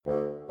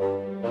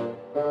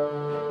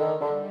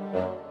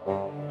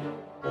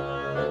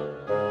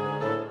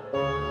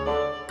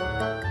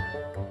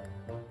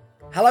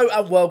Hello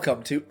and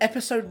welcome to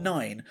episode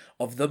 9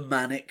 of the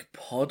Manic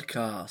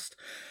Podcast.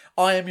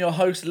 I am your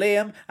host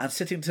Liam, and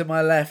sitting to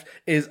my left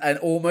is an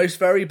almost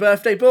very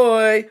birthday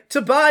boy,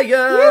 Tobias.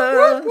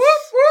 Whoop, whoop,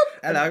 whoop.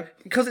 Hello.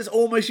 Because it's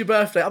almost your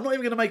birthday, I'm not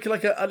even going to make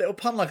like a little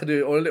pun like I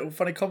do, or a little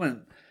funny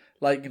comment.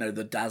 Like, you know,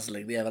 the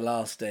dazzling, the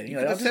everlasting.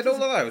 You know, I've said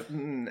all of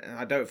those.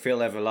 I don't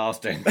feel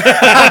everlasting.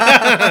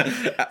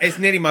 It's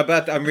nearly my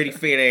birthday. I'm really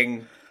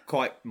feeling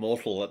quite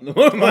mortal at the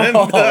moment.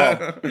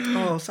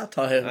 Oh, sad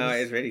times.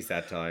 It's really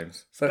sad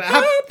times. So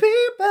happy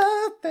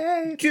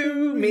birthday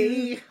to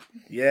me.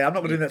 Yeah, I'm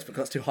not going to do that because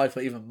that's too high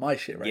for even my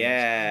shit range.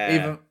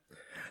 Yeah.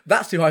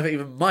 That's too high for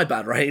even my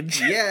bad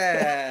range.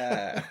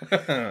 Yeah.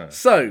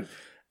 So,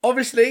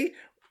 obviously,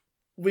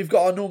 we've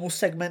got our normal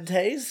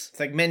segmentes.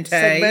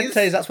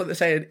 Segmentes, that's what they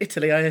say in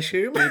Italy, I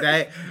assume. Do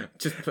they?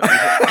 Just put an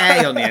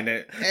A on the end of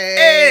it.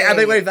 A. And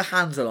they wave their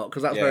hands a lot,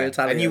 because that's very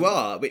Italian. And you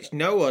are, which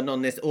no one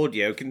on this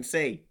audio can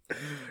see.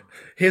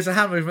 Here's the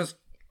hand movements.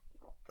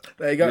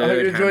 There you go. I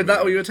hope you enjoyed that,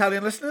 all you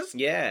Italian listeners.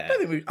 Yeah. I don't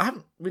think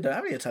we don't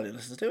have any Italian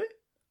listeners, do we?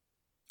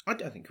 I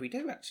don't think we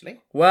do,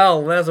 actually.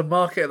 Well, there's a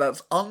market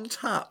that's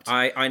untapped.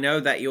 I know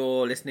that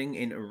you're listening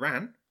in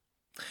Iran,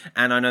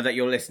 and I know that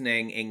you're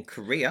listening in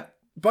Korea.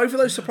 Both of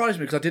those surprised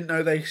me because I didn't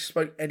know they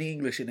spoke any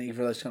English in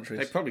either of those countries.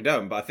 They probably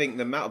don't, but I think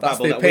the amount of That's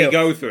babble the that appeal. we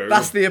go through...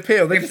 That's the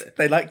appeal.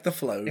 They like the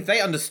flow. If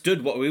they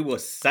understood what we were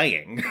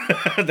saying,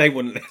 they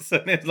wouldn't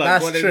listen. It's like,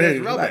 That's what true. is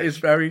this rubbish? That is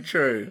very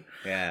true.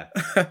 Yeah.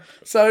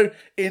 So,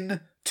 in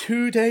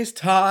 2 days'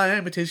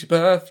 time, it is your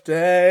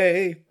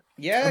birthday.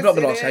 Yes, I'm not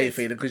going to it ask how you're is.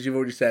 feeling because you've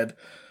already said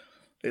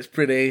it's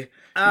pretty...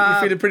 you're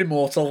feeling pretty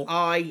mortal.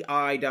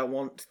 I don't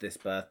want this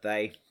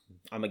birthday.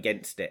 I'm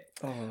against it.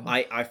 Oh.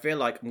 I feel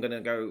like I'm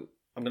going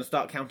to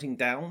start counting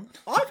down.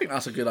 I think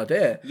that's a good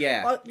idea.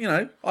 Yeah.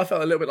 I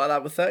felt a little bit like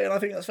that with 30, and I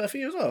think that's fair for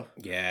you as well.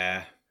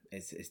 Yeah.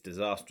 It's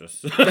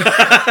disastrous.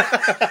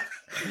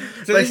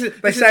 So they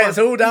say it's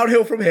all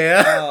downhill from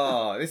here.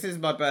 Oh, this is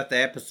my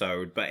birthday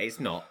episode, but it's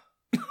not.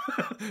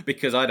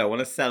 Because I don't want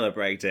to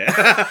celebrate it.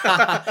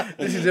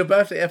 This is your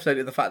birthday episode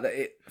in the fact that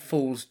it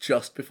falls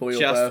just before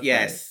your birthday.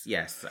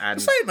 Yes.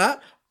 And Saying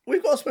that,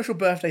 we've got a special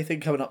birthday thing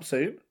coming up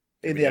soon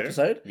in the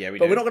episode. Yeah, we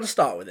But do. we're not going to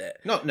start with it.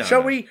 No.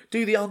 Shall we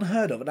do the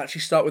unheard of and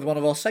actually start with one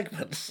of our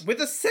segments? With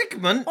a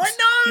segment? I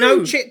know!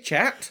 No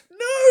chit-chat?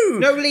 No!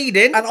 No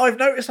lead-in? And I've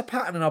noticed a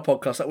pattern in our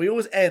podcast that we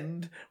always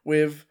end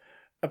with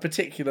a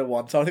particular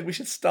one. So I think we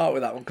should start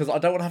with that one because I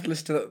don't want to have to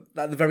listen to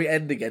that at the very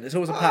end again. It's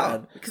always a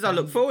pattern. Because I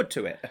look forward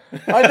to it.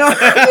 I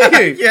know.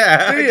 Do you?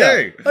 Yeah, Do you?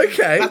 I do.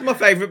 Okay. That's my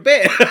favourite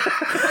bit.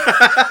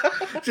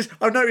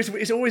 I've noticed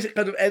it always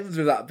kind of ends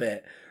with that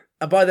bit.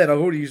 And by then I've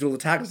already used all the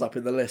tags up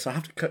in the list. So I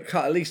have to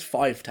cut at least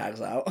 5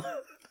 tags out.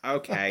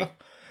 Okay.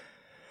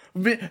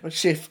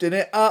 Shifting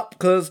it up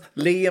because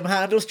Liam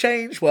handles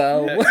change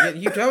well.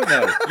 You don't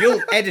know.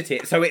 You'll edit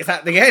it so it's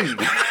at the end.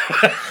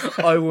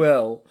 I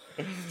will.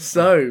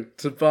 So,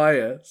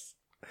 Tobias,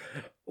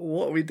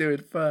 what are we doing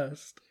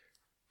first?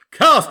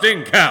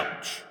 Casting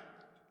couch.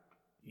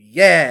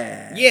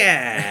 Yeah.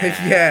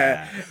 Yeah.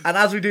 Yeah. And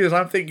as we do this,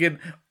 I'm thinking,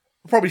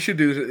 I probably should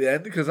do this at the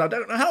end because I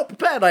don't know how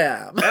prepared I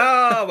am.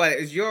 Oh, well,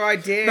 it was your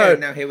idea. No,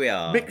 now here we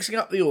are. Mixing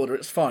up the order,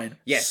 it's fine.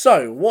 Yes.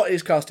 So, what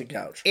is Casting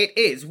Couch? It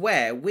is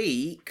where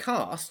we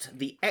cast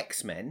the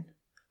X-Men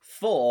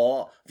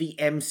for the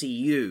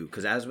MCU.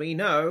 Because as we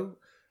know,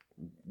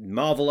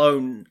 Marvel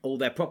own all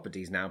their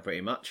properties now,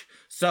 pretty much.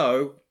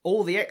 So,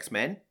 all the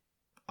X-Men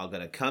are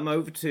going to come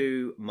over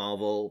to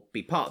Marvel,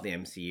 be part of the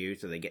MCU,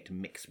 so they get to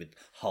mix with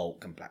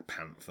Hulk and Black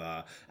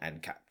Panther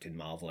and Captain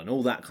Marvel and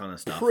all that kind of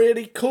stuff.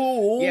 Pretty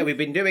cool. Yeah, we've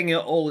been doing it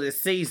all this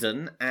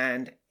season,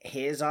 and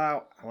here's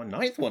our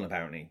 9th one,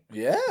 apparently.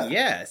 Yeah.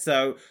 Yeah,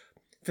 so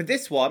for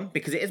this one,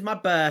 because it is my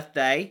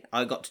birthday,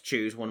 I got to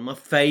choose one of my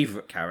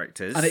favourite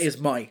characters. And it is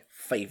my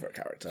favourite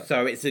character.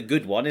 So it's a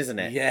good one, isn't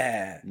it?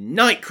 Yeah.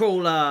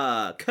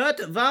 Nightcrawler, Kurt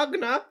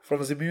Wagner.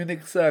 From the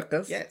Munich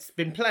Circus. Yeah, it's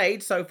been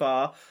played so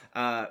far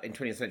in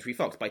 20th Century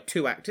Fox by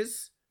 2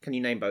 actors. Can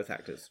you name both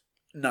actors?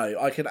 No,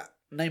 I can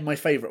name my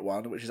favourite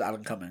one, which is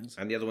Alan Cummings.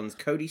 And the other one's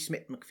Cody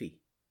Smith McPhee.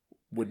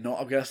 Would not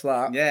have guessed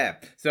that. Yeah,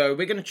 so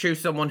we're going to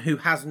choose someone who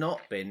has not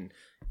been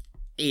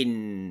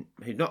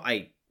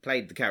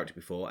played the character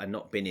before and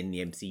not been in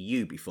the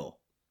MCU before.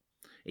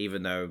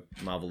 Even though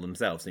Marvel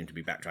themselves seem to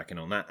be backtracking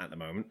on that at the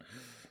moment.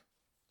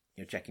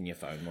 You're checking your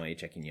phone. Why are you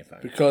checking your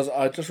phone? Because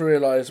I just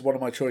realised one of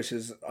my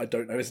choices, I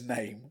don't know his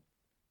name.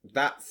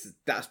 That's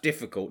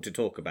difficult to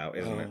talk about,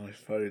 isn't it? My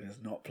phone is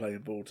not playing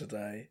ball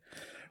today.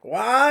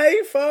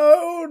 Why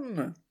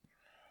phone?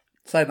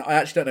 Saying that I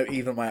actually don't know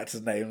either of my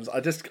actors' names. I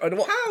know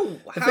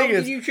what. How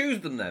did you choose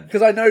them then?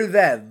 Because I know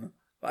them,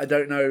 but I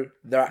don't know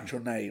their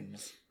actual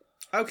names.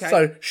 Okay.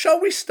 So, shall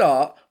we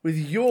start with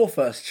your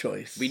first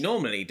choice? We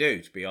normally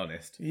do, to be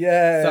honest.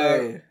 Yeah.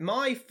 So,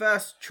 my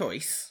first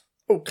choice...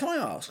 Oh, can I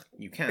ask?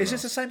 You can Is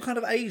ask. this the same kind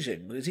of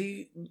aging? Is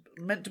he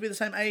meant to be the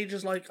same age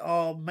as, like,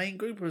 our main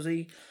group, or is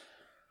he...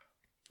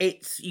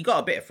 You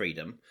got a bit of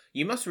freedom.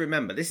 You must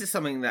remember, this is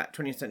something that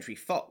 20th Century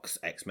Fox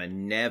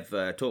X-Men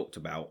never talked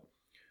about.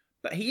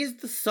 But he is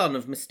the son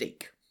of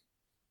Mystique.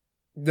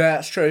 Yeah,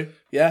 that's true.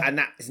 Yeah. And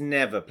that's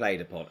never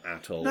played upon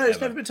at all. No, it's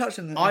ever. never been touched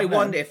in I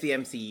wonder if the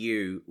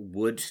MCU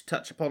would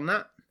touch upon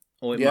that,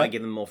 or it might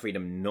give them more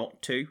freedom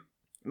not to.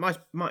 It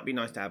might be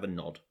nice to have a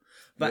nod.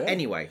 But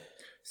anyway,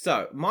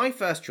 so my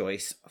first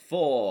choice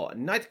for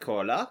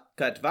Nightcrawler,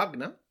 Kurt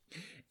Wagner,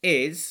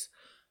 is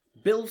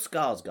Bill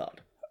Skarsgård.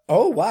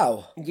 Oh,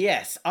 wow.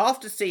 Yes,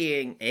 after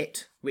seeing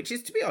it, which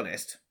is, to be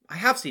honest, I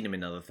have seen him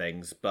in other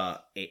things,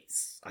 but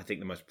it's, I think,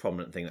 the most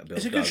prominent thing that Bill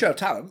does. It's a good show of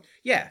talent.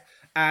 Yeah,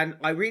 and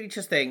I really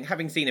just think,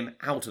 having seen him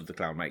out of the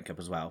clown makeup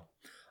as well,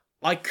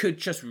 I could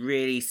just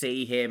really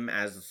see him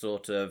as a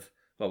sort of,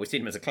 well, we've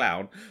seen him as a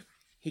clown,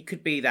 he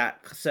could be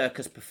that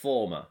circus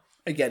performer.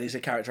 Again, he's a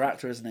character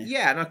actor, isn't he?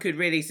 Yeah, and I could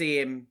really see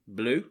him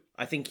blue.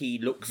 I think he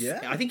looks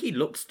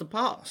the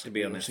part, to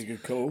be honest. That's a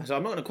good call. So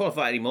I'm not going to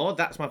qualify anymore.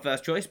 That's my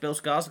first choice, Bill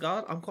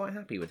Skarsgård. I'm quite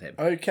happy with him.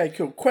 Okay,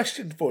 cool.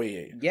 Question for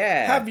you.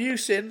 Yeah. Have you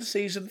seen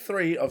season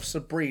 3 of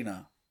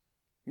Sabrina?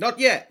 Not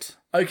yet.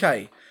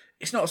 Okay.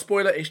 It's not a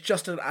spoiler, it's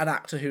just an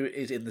actor who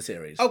is in the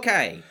series.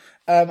 Okay.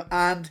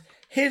 And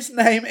his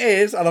name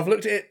is, and I've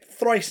looked at it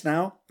thrice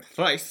now.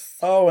 Thrice.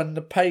 Oh, and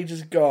the page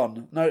is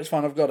gone. No, it's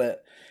fine, I've got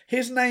it.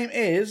 His name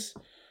is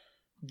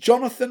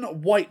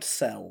Jonathan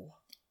Whitesell.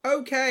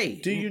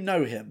 Okay. Do you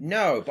know him?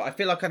 No, but I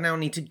feel like I now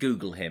need to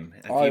Google him.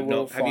 I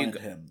will find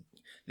him.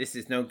 This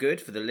is no good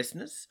for the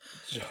listeners.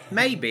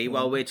 Maybe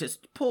while we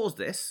just pause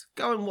this,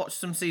 go and watch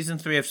some season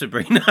 3 of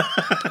Sabrina.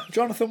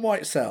 Jonathan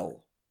Whitesell.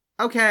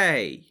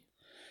 Okay.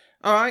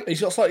 All right. He's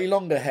got slightly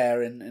longer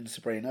hair in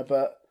Sabrina,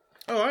 but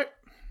all right.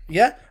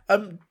 Yeah.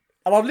 And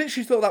I've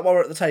literally thought that while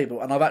we're at the table,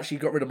 and I've actually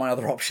got rid of my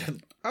other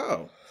option.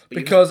 Oh.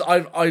 Because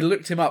I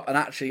looked him up, and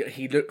actually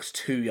he looks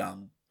too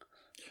young.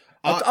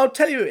 I'll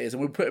tell you who it is, and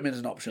we'll put him in as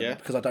an option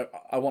because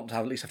I want to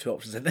have at least have 2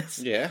 options in this.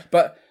 Yeah.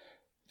 But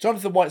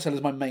Jonathan Whitesell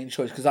is my main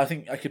choice because I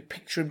think I could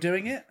picture him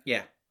doing it.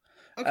 Yeah.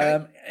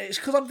 Okay. It's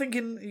because I'm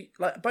thinking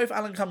like both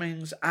Alan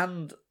Cummings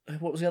and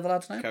what was the other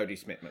lad's name? Cody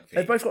Smith-McPhee.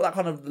 They've both got that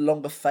kind of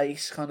longer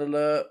face kind of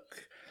look.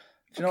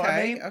 Do you know what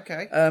I mean?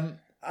 Okay.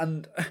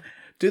 And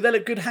do they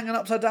look good hanging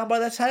upside down by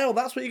their tail?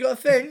 That's what you got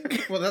to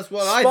think. Well, that's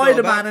what I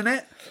Spider-Man in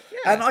it.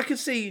 Yeah. And I could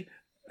see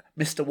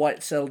Mr.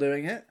 Whitesell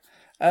doing it.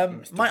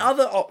 My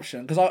other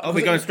option, because I'll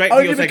be going straight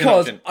for your second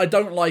option. I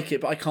don't like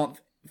it, but I can't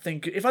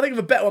think. If I think of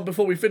a better one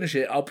before we finish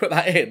it, I'll put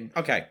that in.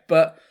 Okay.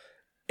 But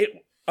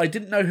I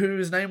didn't know who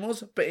his name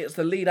was, but it's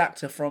the lead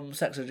actor from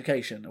Sex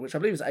Education, which I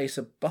believe is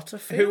Asa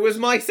Butterfield. Who was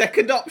my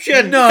second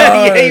option? No,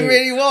 yeah, he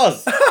really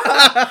was.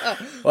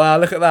 Wow,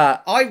 look at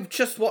that. I've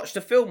just watched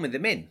a film with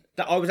him in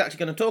that I was actually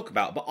going to talk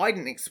about, but I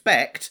didn't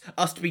expect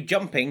us to be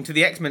jumping to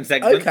the X-Men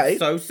segment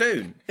so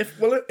soon.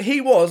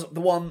 He was the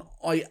one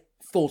I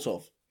thought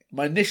of.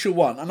 My initial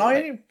one. And I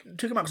only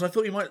took him out because I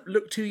thought he might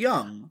look too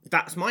young.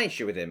 That's my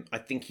issue with him. I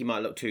think he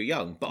might look too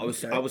young. But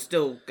I was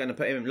still going to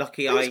put him in.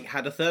 Lucky I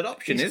had a third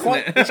option, isn't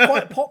it? He's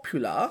quite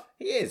popular.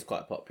 He is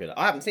quite popular.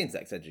 I haven't seen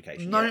Sex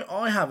Education No, yet.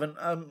 I haven't.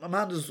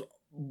 Amanda's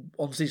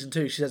on season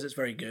 2. She says it's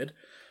very good.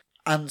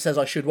 And says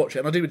I should watch it.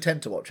 And I do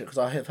intend to watch it because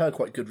I have heard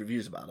quite good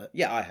reviews about it.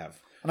 Yeah, I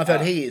have. And I've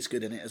heard he is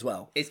good in it as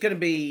well. It's going to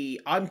be...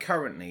 I'm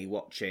currently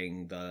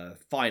watching the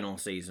final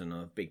season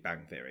of Big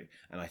Bang Theory.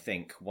 And I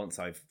think once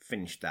I've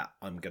finished that,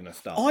 I'm going to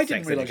start I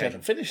didn't realise you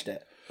hadn't finished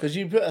it. Because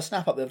you put a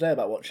snap up the other day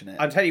about watching it.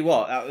 I'll tell you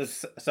what, that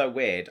was so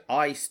weird.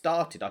 I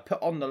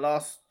put on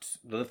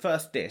the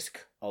first disc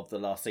of the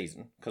last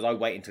season. Because I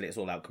wait until it's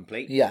all out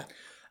complete. Yeah.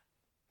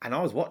 And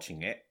I was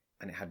watching it.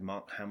 And it had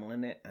Mark Hamill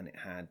in it. And it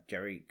had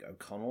Jerry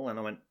O'Connell. And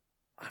I went,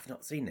 I've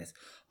not seen this.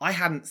 I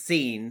hadn't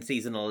seen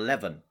season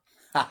 11.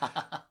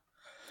 I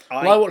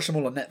watched them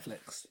all on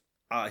Netflix.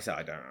 I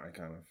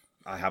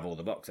have all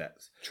the box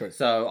sets. True.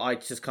 So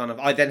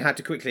I then had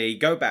to quickly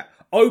go back,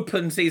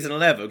 open season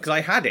 11 because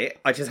I had it.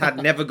 I just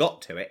had never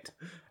got to it.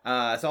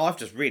 So I've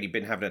just really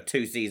been having a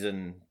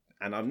 2-season,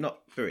 and I'm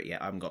not through it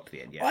yet. I haven't got to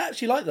the end yet. I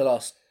actually like the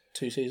last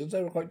 2 seasons.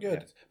 They were quite good.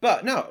 Yes.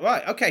 But no,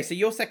 right, okay. So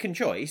your second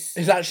choice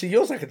is actually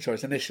your second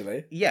choice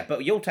initially. Yeah,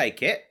 but you'll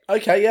take it.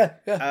 Okay, yeah.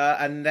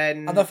 And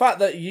the fact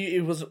that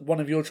it was one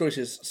of your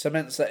choices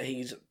cements that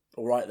he's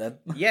all right then.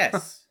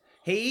 Yes.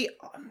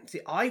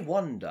 I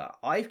wonder,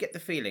 I get the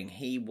feeling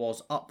he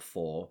was up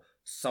for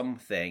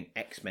something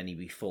X-Men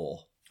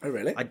before. Oh,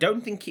 really? I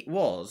don't think it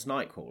was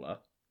Nightcrawler.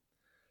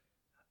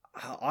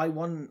 I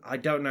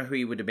don't know who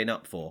he would have been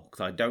up for,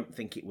 because I don't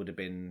think it would have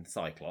been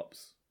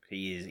Cyclops.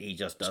 He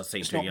just does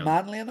seem too young. It's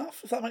not manly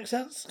enough, if that makes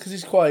sense, because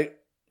he's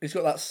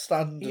got that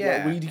standard,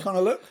 like, weedy kind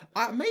of look.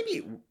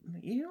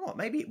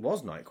 Maybe it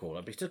was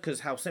Nightcrawler, because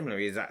how similar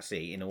he is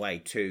actually, in a way,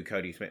 to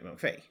Cody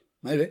Smith-McPhee.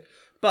 Maybe.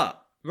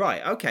 But,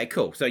 right, okay,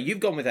 cool. So you've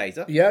gone with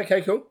Asa. Yeah,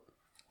 okay, cool.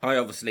 I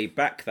obviously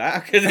back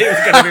that, because it was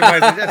going to be my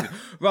suggestion.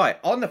 Right,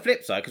 on the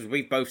flip side, because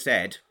we've both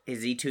said,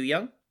 is he too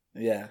young?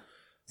 Yeah.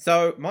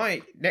 So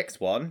my next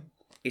one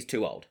is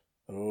too old.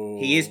 Ooh.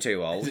 He is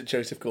too old. Is it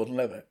Joseph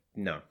Gordon-Levitt?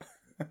 No.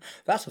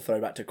 That's a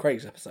throwback to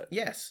Craig's episode.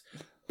 Yes.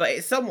 But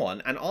it's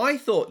someone, and I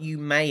thought you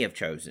may have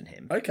chosen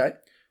him. Okay.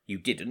 You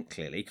didn't,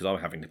 clearly, because I'm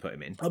having to put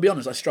him in. I'll be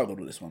honest, I struggled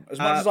with this one. As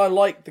much as I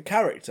like the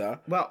character...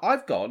 Well,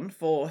 I've gone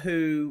for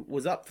who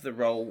was up for the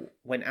role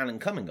when Alan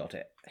Cumming got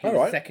it. his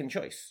Alright. second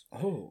choice,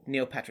 Oh.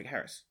 Neil Patrick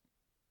Harris.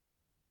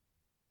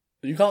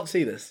 You can't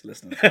see this,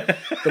 listeners.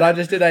 But I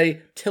just did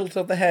a tilt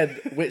of the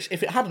head, which,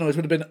 if it had a noise,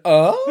 would have been,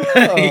 oh.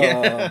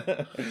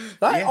 Yeah.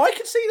 I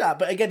can see that,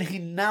 but again, he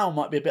now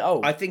might be a bit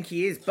old. I think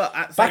he is, but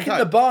at the same Back time, in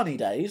the Barney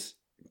days,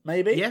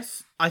 maybe?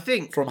 yes, I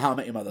think From How I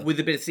Met Your Mother. with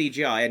a bit of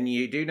CGI, and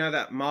you do know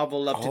that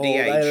Marvel love to Oh,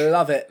 de-age. they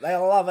love it. They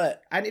love it.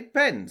 And it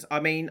depends.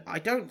 I mean, I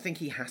don't think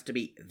he has to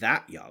be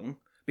that young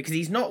because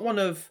he's not one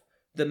of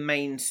the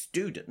main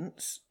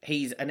students.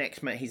 He's an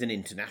X-Men. He's an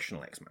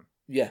international X-Men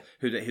Yeah.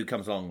 who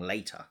comes along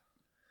later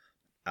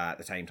at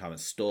the same time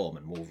as Storm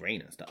and Wolverine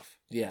and stuff.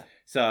 Yeah.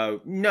 So,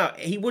 no,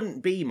 he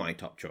wouldn't be my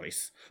top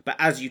choice. But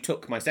as you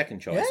took my second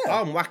choice, Yeah.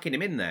 I'm whacking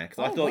him in there because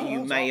I Oh, thought wow, you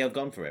that's may all- have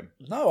gone for him.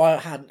 No, I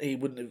hadn't. He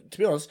wouldn't have. To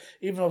be honest,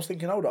 even if I was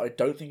thinking older, I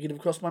don't think he'd have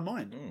crossed my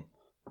mind. Mm.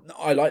 No,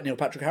 I like Neil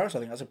Patrick Harris. I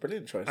think that's a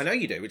brilliant choice. I know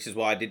you do, which is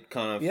why I did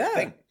kind of Yeah.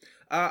 think.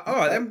 All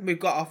right, then, we've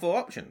got our 4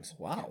 options.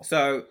 Wow.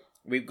 So,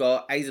 we've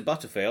got Asa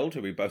Butterfield,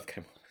 who we both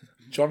came...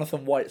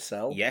 Jonathan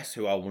Whitesell. Yes,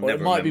 who I will Or never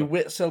it might remember.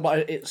 be Whitesell,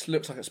 but it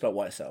looks like it's spelled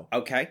Whitesell.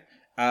 Okay.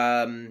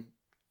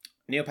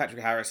 Neil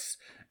Patrick Harris,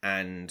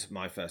 and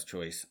my first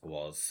choice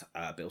was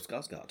Bill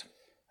Skarsgård.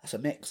 That's a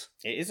mix.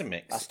 It is a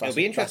mix. That's It'll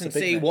be a interesting to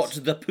big see mix. what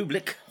the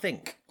public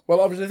think. Well,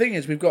 obviously, the thing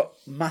is, we've got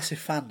massive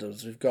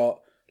fandoms. We've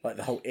got like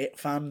the whole It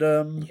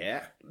fandom.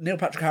 Yeah. Neil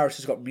Patrick Harris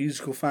has got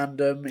musical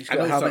fandom. He's got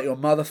And How I also Met Your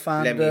Mother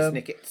fandom. Lemony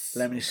Snicket's.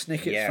 Lemony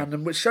Snicket's Yeah.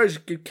 fandom, which shows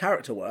good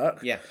character work.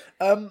 Yeah.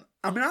 I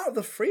mean, out of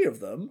the 3 of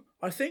them,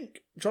 I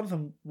think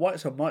Jonathan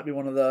Whitesell might be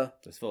one of the.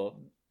 There's 4.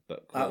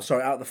 But cool.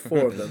 Sorry, out of the 4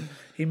 of them,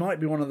 he might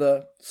be one of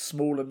the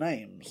smaller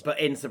names. But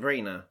in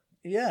Sabrina,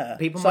 Yeah.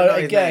 people so might know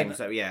again, his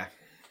name, so yeah.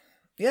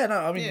 Yeah, no,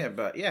 I mean, Yeah,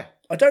 but yeah.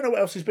 I don't know what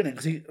else he's been in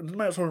because the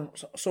moment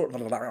I saw him,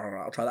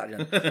 I'll try that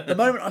again. The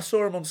moment I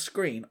saw him on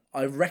screen,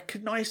 I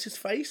recognised his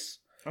face.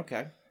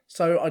 Okay.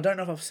 So I don't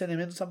know if I've seen him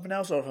in something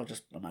else or if I've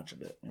just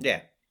imagined it.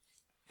 Yeah.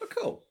 But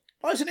cool.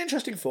 Oh, it's an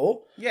interesting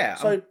 4. Yeah,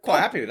 So I'm quite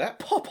happy with that.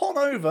 Pop on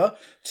over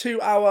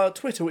to our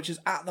Twitter, which is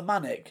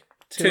 @themanic.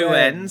 2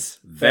 N's,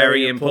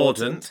 very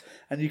important.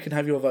 And you can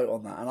have your vote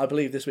on that. And I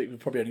believe this week we've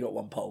probably only got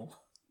 1 poll.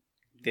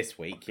 This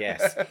week,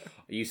 yes.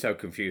 You so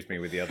confused me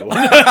with the other one.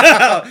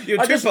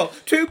 You're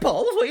two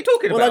polls? What are you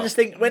talking Well, about? I just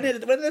think when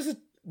there's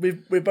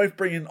we're both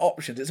bringing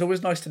options, it's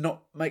always nice to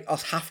not make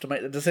us have to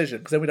make the decision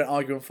because then we don't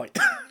argue and fight.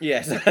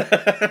 Yes.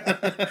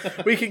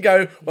 We can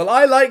go, well,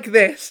 I like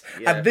this,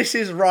 Yeah. and this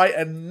is right,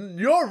 and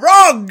you're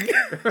wrong.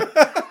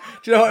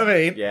 Do you know what I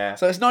mean? Yeah.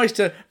 So it's nice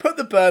to put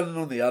the burden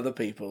on the other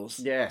people's.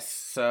 Yes,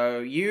 so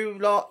you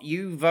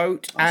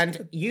vote,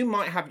 and you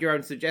might have your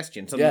own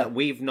suggestion, something Yeah. that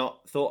we've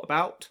not thought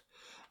about.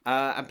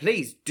 And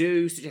please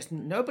do suggest.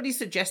 Nobody's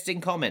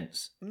suggesting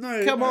comments.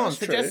 No, Come on, that's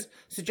suggest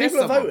true. People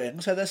someone. are voting,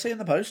 so they're seeing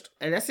the post.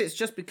 Unless it's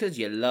just because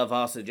you love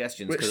our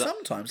suggestions. Which Because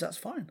sometimes that's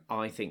fine.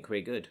 I think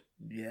we're good.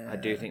 Yeah, I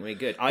do think we're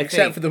good.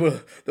 Except for the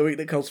week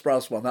that Cole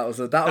Sprouse won. That was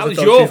that was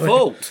dodgy your win.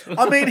 fault.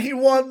 I mean, he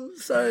won,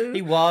 so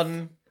He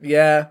won,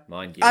 yeah.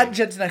 mind you. And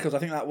Jensen Ackles, I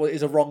think that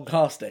is a wrong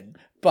casting,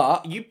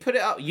 but You put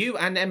it up. You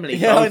and Emily.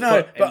 yeah, I both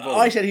know. put But involved.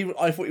 I said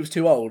I thought he was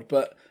too old.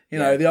 But you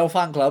know, the old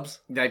fan clubs,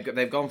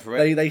 They've gone for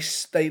it. they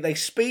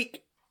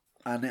speak,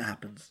 and it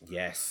happens.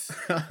 Yes,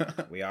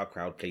 we are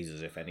crowd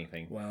pleasers, if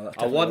anything. Well, that's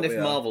I wonder definitely if what we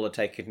are. Marvel are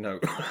taking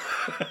note.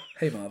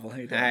 Hey Marvel, how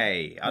you doing?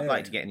 Hey, I'd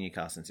like to get a new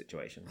casting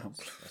situation.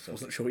 I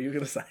wasn't sure what you were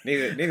going to say.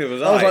 Neither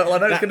was I was like, well, I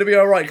know it's going to be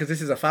all right because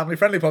this is a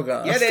family-friendly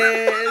podcast. Yeah, it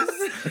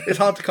is. It's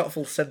hard to cut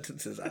full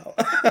sentences out.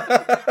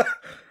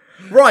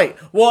 Right,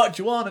 what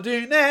do you want to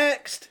do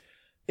next?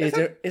 Is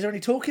there any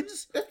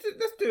talkings? Let's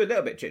do a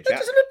little bit chit chat.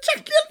 Just a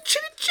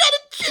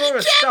little For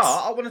a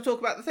start, I want to talk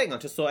about the thing I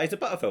just saw Asa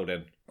Butterfield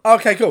in.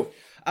 Okay, cool.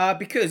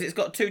 Because it's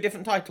got 2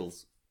 different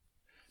titles.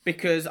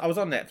 Because I was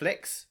on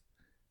Netflix,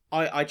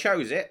 I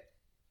chose it,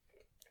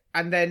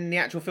 and then the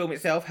actual film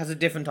itself has a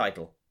different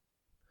title.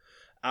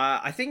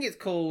 I think it's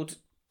called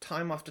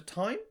Time After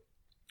Time,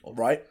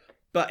 Right.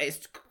 but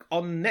it's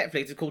on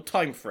Netflix. It's called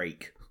Time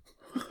Freak.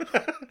 Oh,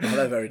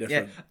 they're very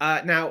different.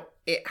 Now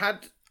it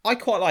had. I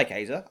quite like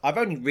Asa. I've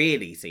only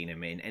really seen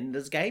him in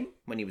Ender's Game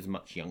when he was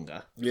much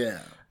younger. Yeah.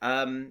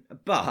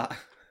 But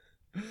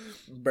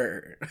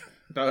Brr.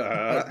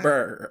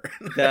 Brr.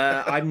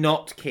 I'm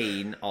not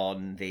keen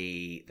on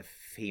the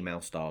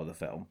female star of the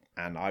film,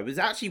 and I was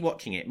actually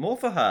watching it more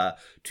for her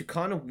to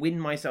kind of win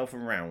myself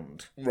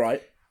around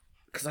Right.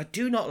 because I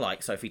do not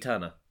like Sophie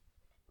Turner.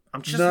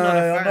 I'm just No, not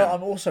a fan.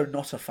 I'm also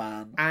not a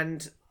fan.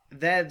 And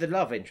they're the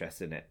love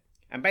interest in it.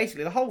 And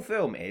basically, the whole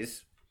film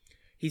is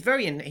he's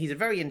a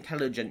very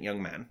intelligent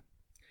young man,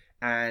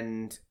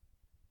 and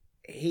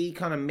he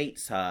kind of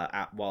meets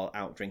her while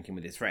out drinking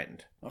with his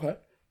friend. Okay.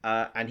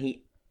 And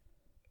he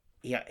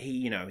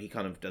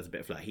kind of does a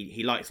bit of flirt.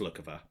 He likes the look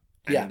of her,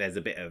 and Yeah. there's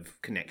a bit of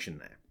connection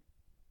there.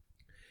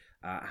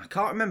 I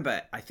can't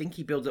remember. I think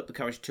he builds up the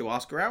courage to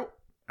ask her out,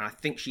 and I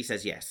think she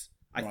says yes.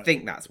 I Right.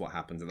 think that's what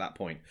happens at that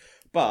point.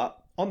 But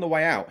on the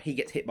way out, he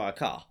gets hit by a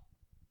car,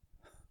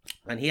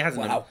 and he has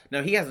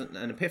he has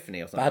an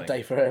epiphany or something. Bad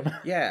day for him.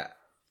 Yeah.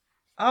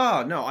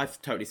 Oh no,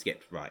 I've totally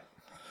skipped. Right.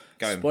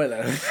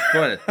 Spoiler.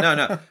 Spoiler.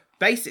 No.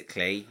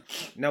 basically,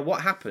 now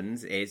what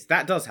happens is,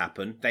 that does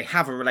happen. They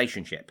have a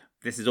relationship.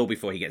 This is all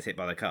before he gets hit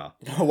by the car.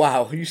 Oh,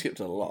 wow, you skipped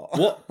a lot.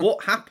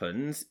 What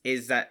happens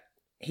is that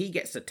he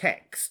gets a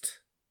text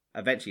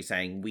eventually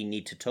saying, we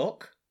need to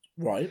talk.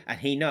 Right. And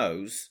he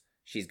knows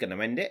she's going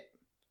to end it.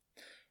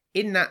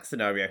 In that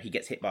scenario, he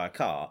gets hit by a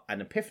car, an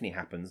epiphany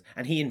happens,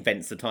 and he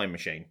invents the time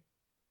machine.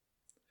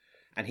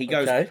 And he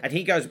goes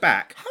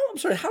back. I'm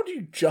sorry, how do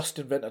you just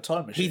invent a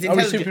time machine? He's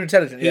intelligent. He's super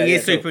intelligent. He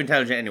is super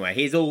intelligent anyway.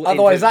 He's all.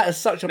 Otherwise, that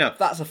is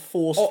that's a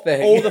forced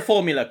thing. All the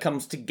formula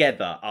comes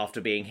together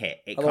after being hit.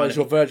 Otherwise,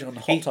 you're verging on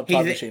the hot tub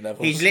time machine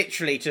levels. He's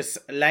literally just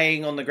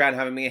laying on the ground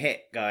having a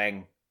hit,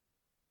 going,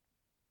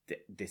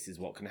 this is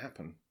what can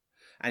happen.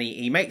 And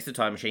he makes the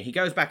time machine. He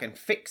goes back and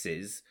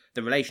fixes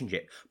the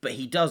relationship, but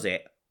he does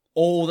it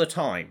all the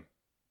time.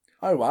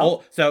 Oh,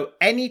 wow. So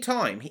any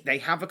time they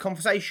have a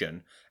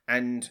conversation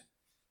and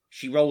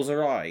she rolls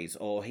her eyes,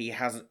 or it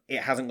hasn't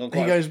gone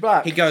quite... He goes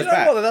back. He goes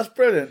back. What? That's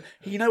brilliant.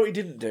 You know what he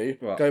didn't do?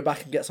 What? Go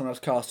back and get someone else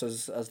cast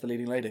as the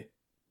leading lady.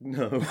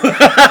 No.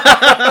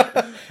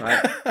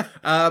 Right.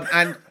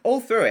 And all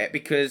through it,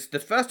 because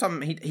the first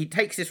time he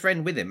takes his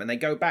friend with him and they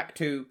go back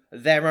to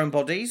their own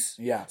bodies.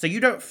 Yeah. So you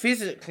don't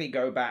physically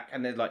go back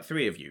and there's like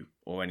 3 of you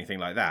or anything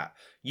like that.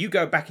 You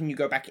go back and you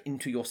go back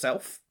into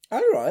yourself.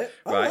 Oh, right.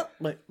 Oh,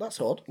 Right.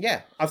 That's odd.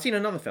 Yeah. I've seen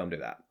another film do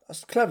that.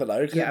 That's clever,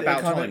 though. Yeah,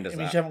 About Time does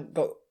that. You haven't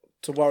got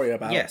to worry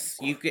about... Yes,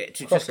 you get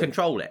to just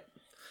control it.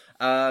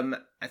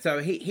 So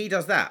he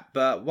does that.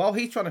 But while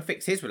he's trying to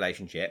fix his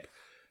relationship,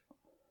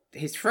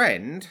 his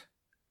friend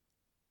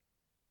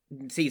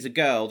sees a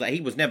girl that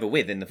he was never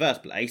with in the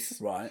first place.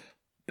 Right.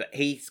 But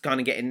he's kind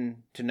of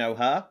getting to know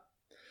her.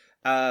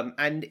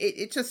 And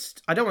it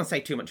just... I don't want to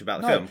say too much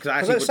about the film.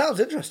 Because it sounds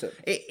interesting.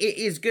 It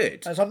is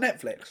good. It's on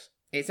Netflix.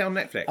 It's on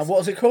Netflix. And what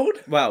is it called?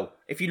 Well,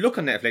 if you look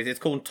on Netflix, it's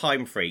called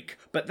Time Freak.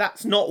 But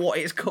that's not what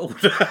it's called.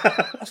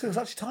 That's because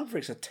actually Time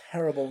Freak's a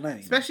terrible name.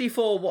 Especially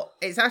for what...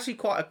 It's actually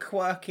quite a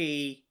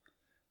quirky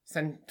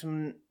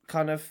sentiment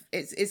kind of...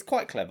 It's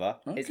quite clever.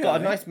 Okay. It's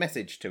got a nice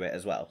message to it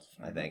as well,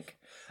 I think.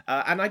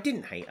 And I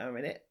didn't hate her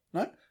in it.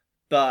 No?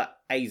 But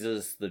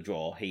Azer's the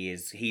draw.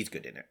 He's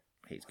good in it.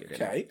 He's good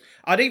in it.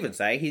 I'd even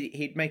say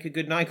he'd make a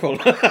good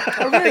Nightcrawler.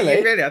 Oh,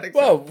 really? Really, I think so.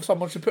 Well,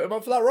 someone should put him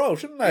up for that role,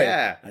 shouldn't they?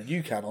 Yeah. And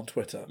you can on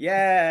Twitter.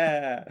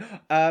 Yeah.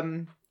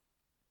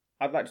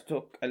 I'd like to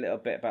talk a little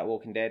bit about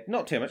Walking Dead.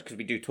 Not too much, because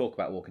we do talk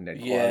about Walking Dead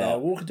quite a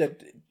lot. Walking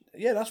Dead...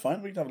 Yeah, that's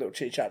fine. We can have a little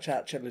chit-chat,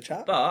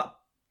 chat. But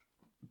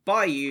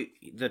by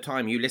the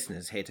time you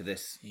listeners hear to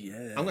this...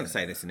 Yeah. I'm going to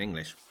say this in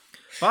English.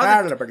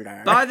 By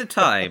the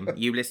time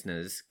you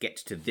listeners get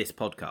to this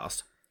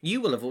podcast, you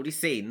will have already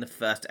seen the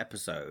first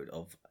episode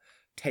of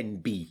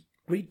 10B.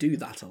 We do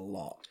that a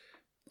lot.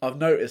 I've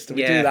noticed that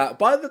we do that.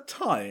 By the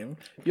time,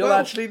 you'll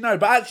actually know.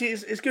 But actually,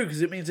 it's good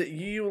because it means that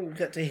you'll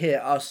get to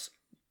hear us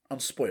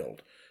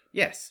unspoiled.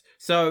 Yes.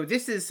 So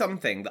this is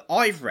something that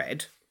I've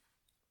read.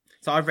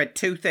 So I've read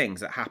 2 things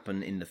that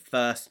happen in the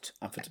first...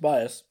 And for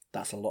Tobias,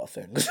 that's a lot of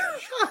things.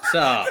 Shut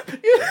up.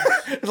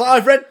 It's like,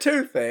 I've read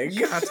 2 things.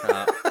 Shut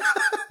up.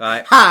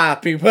 Right.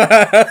 Happy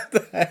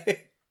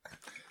birthday.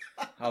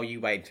 Oh,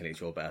 you wait until it's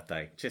your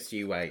birthday. Just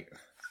you wait.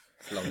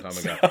 It's a long time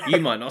ago. You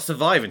might not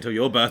survive until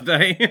your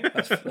birthday.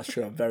 That's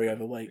true. I'm very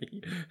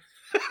overweight.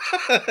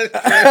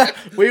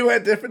 We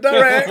went different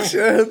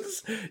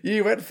directions.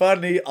 You went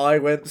funny. I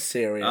went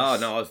serious. Oh,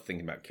 no. I was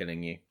thinking about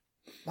killing you.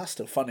 That's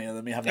still funnier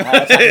than me having a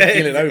heart attack and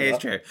keeling over. It's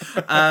true.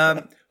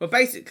 Well,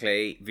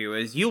 basically,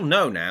 viewers, you'll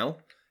know now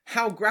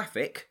how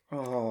graphic...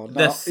 Oh,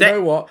 no. You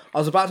know what? I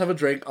was about to have a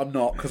drink. I'm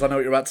not, because I know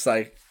what you're about to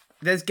say.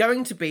 There's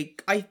going to be...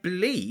 I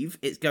believe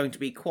it's going to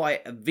be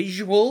quite a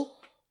visual...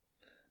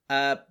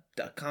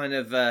 kind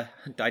of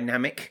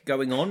dynamic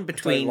going on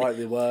between I don't like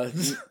the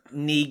words.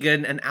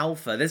 Negan and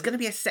Alpha. There's going to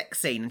be a sex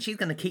scene, and she's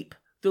going to keep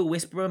the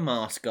Whisperer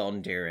mask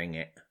on during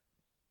it.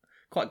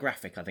 Quite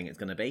graphic, I think it's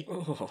going to be.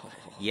 Oh.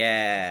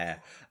 Yeah.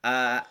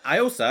 I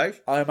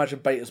imagine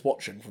Beta's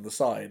watching from the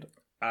side.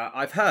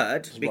 I've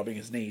heard... Just rubbing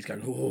his knees,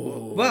 going,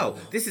 oh. Well,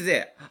 this is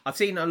it. I've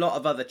seen a lot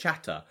of other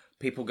chatter.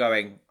 People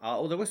going,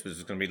 oh, the Whisperers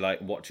is going to be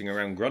like watching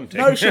around grunting.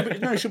 No, she'll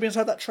be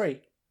inside that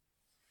tree.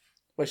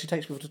 Where she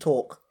takes people to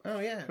talk. Oh,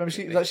 yeah. Remember,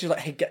 she's like,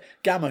 hey,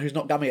 Gamma, who's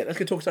not Gamma yet, let's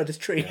go talk inside this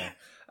tree.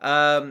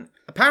 Yeah.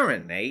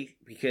 Apparently,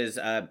 because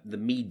the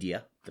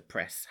media, the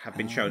press, have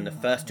been shown the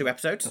first 2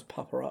 episodes. The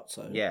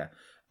paparazzo. Yeah.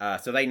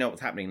 So they know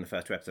what's happening in the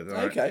first 2 episodes.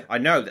 Okay. I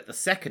know that the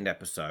second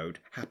episode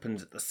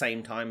happens at the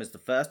same time as the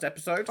first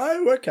episode.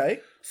 Oh, okay.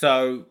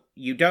 So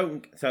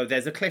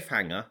there's a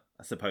cliffhanger,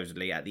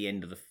 supposedly, at the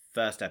end of the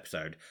first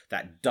episode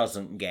that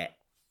doesn't get...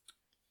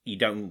 You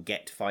don't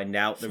get to find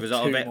out the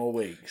result of it. 2 more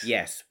weeks.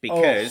 Yes,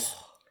 because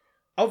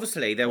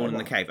obviously they're all in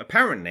the cave.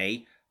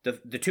 Apparently, the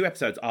 2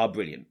 episodes are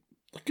brilliant.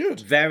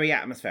 Good. Very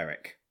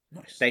atmospheric.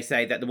 Nice. They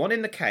say that the one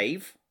in the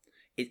cave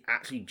is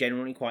actually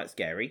generally quite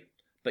scary,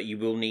 but you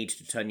will need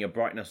to turn your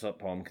brightness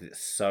up on because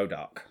it's so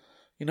dark.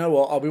 You know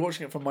what? I'll be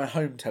watching it from my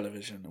home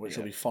television, which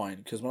will be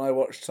fine, because when I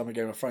watched some of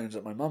Game of Thrones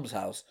at my mum's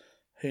house,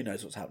 who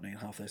knows what's happening in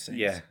half those scenes?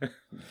 Yeah.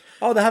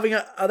 Oh, are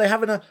they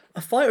having a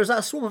fight, or is that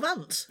a swarm of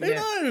ants? Who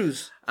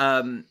knows?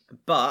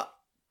 But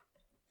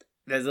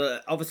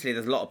obviously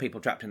there's a lot of people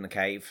trapped in the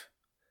cave,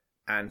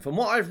 and from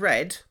what I've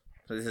read,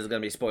 so this is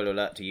going to be a spoiler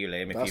alert to you,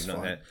 Liam, if you've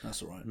not heard.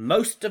 That's all right.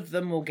 Most of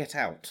them will get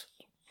out.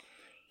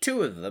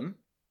 2 of them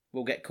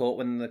will get caught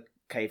when the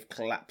cave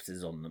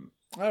collapses on them.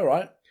 All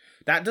right.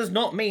 That does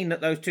not mean that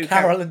those 2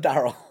 Carol and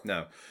Daryl.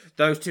 No.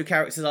 Those 2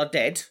 characters are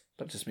dead.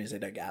 That just means they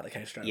don't get out of the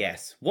cave straight away.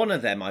 Yes. One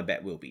of them, I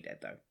bet, will be dead,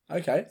 though.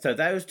 Okay. So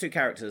those 2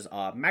 characters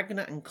are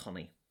Magna and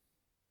Connie.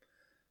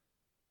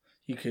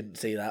 You couldn't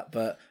see that,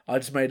 but I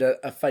just made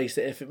a face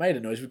that if it made a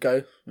noise, would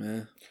go,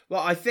 eh.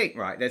 Well, I think,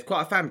 right, there's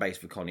quite a fan base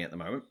for Connie at the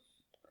moment.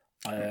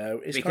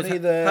 Is Because Connie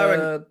her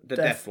and the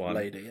deaf one,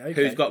 lady? Okay.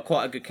 who's got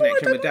quite a good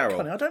connection with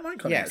Daryl. I don't mind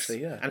Connie,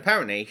 actually, yeah. And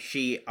apparently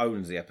she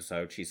owns the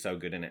episode. She's so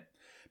good in it.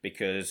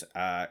 Because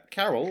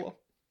Carol,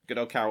 good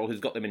old Carol,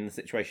 who's got them in the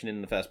situation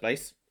in the first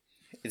place,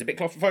 is a bit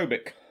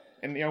claustrophobic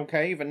in the old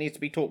cave and needs to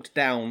be talked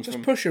down.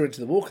 Just push her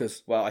into the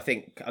walkers. Well, I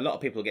think a lot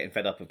of people are getting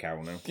fed up with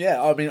Carol now.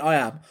 Yeah, I mean, I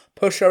am.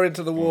 Push her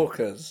into the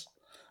walkers.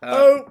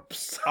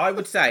 Oops. I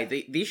would say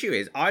the issue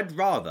is I'd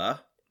rather...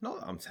 Not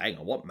that I'm saying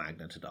I want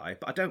Magna to die,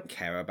 but I don't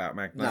care about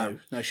Magna.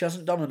 No, she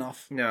hasn't done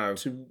enough. No.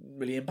 To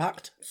really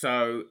impact.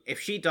 So,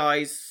 if she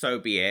dies, so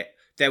be it.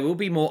 There will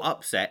be more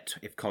upset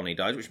if Connie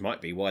dies, which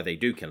might be why they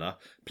do kill her.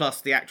 Plus,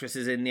 the actress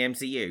is in the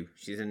MCU.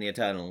 She's in the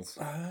Eternals.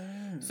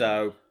 Oh.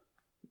 So,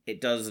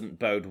 it doesn't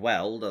bode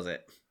well, does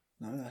it?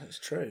 No, that's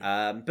true.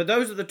 But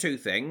those are the 2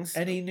 things.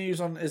 Any news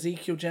on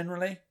Ezekiel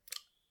generally?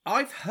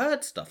 I've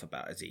heard stuff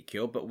about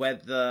Ezekiel, but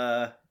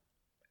whether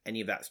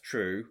any of that's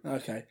true...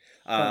 Okay.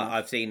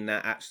 I've seen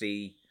that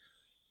actually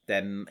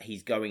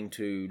he's going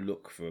to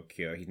look for a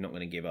cure. He's not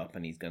going to give up,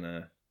 and he's going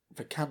to...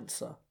 For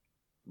cancer?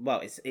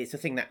 Well, it's a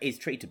thing that is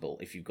treatable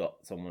if you've got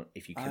someone,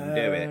 if you can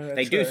do it.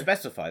 They do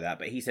specify that,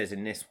 but he says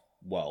in this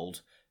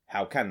world,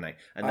 how can they?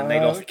 And then they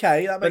lost.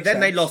 Okay, that makes But then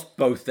sense. they lost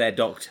both their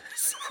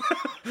doctors.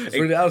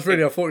 That was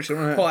really unfortunate,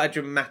 wasn't it? Quite a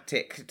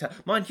dramatic.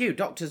 Mind you,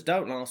 doctors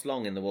don't last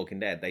long in The Walking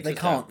Dead. They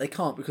can't. They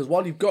can't, because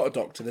while you've got a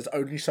doctor, there's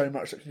only so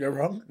much that can go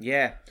wrong.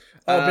 Yeah.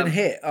 I've been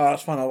hit. Oh,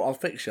 that's fine. I'll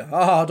fix you.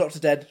 Doctor's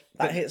dead.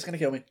 That hit's going to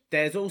kill me.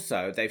 There's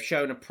also, they've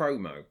shown a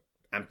promo,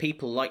 and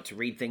people like to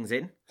read things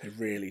in. They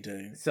really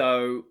do.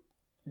 So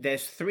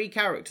there's 3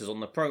 characters on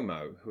the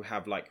promo who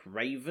have like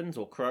ravens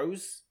or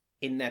crows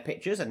in their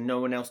pictures, and no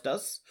one else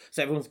does.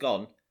 So everyone's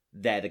gone.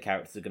 They're the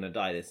characters that are going to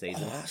die this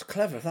season. Oh, that's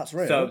clever if that's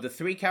real. So the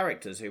 3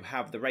 characters who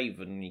have the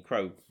raven and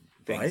crow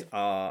things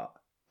are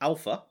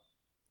Alpha.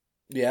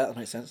 Yeah, that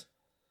makes sense.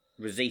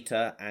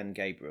 Rosita and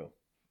Gabriel.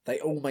 They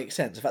all make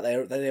sense. In fact,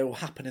 they all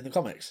happen in the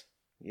comics.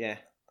 Yeah.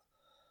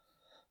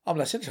 I'm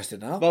less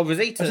interested now. Well,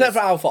 Rosita... Except for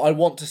Alpha, I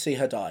want to see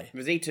her die.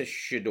 Rosita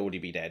should already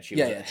be dead. She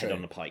was head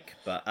on a pike.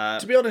 But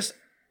to be honest,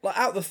 like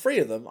out of the 3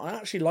 of them, I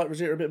actually like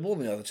Rosita a bit more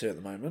than the other 2 at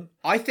the moment.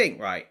 I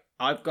think, right,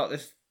 I've got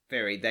this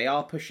theory. They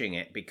are pushing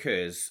it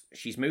because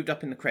she's moved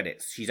up in the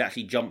credits. She's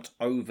actually jumped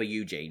over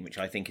Eugene, which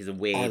I think is a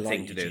weird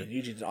thing to do.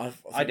 Eugene, I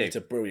think he's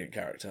a brilliant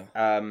character.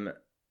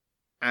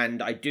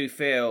 And I do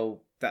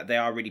feel that they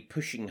are really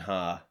pushing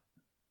her,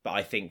 but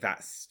I think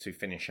that's to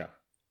finish her.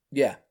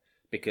 Yeah.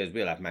 Because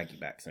we'll have Maggie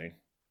back soon.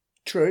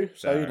 True.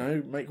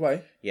 So, make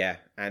way. Yeah.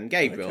 And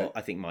Gabriel,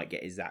 I think, might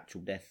get his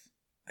actual death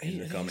in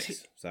the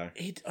comics.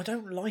 I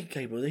don't like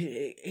Gabriel.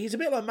 He's a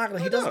bit like Magna.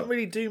 He doesn't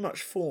really do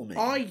much for me.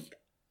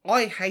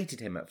 I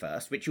hated him at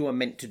first, which you were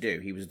meant to do.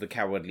 He was the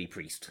cowardly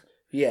priest.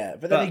 Yeah,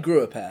 but then he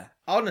grew a pair.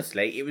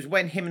 Honestly, it was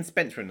when him and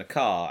Spencer were in the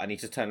car and he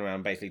just turned around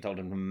and basically told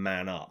him to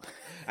man up.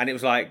 And it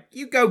was like,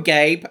 you go,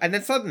 Gabe. And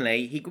then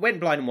suddenly he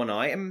went blind in one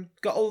eye and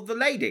got all the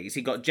ladies.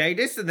 He got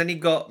Jadis and then he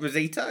got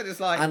Rosita. And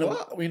it's like,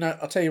 what?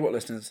 I'll tell you what,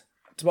 listeners.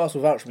 Tobias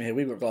will vouch for me here.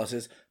 We've got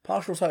glasses.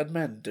 Partial-sighted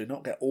men do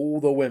not get all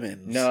the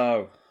women's.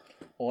 No.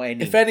 Or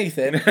any. If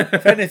anything,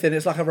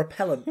 it's like a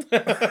repellent.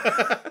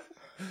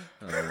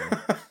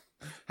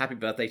 Happy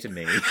birthday to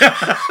me.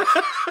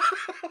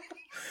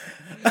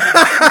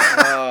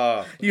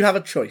 You have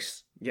a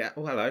choice. Yeah.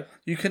 Oh, hello.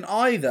 You can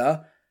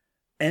either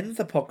end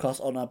the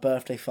podcast on our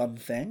birthday fun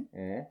thing,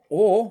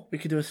 or we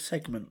could do a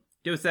segment.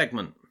 Do a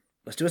segment.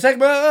 Let's do a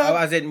segment. Oh,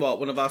 as in what?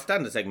 One of our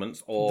standard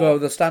segments, or well,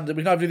 the standard.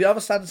 We can either do the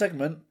other standard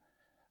segment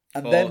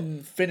and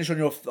then finish on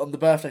the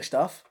birthday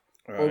stuff,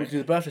 or we can do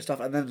the birthday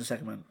stuff and then the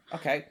segment.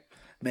 Okay.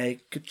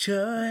 Make a choice.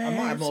 I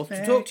might have more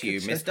to talk to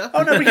you, mister.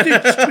 Oh no, we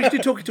can do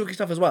talky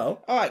stuff as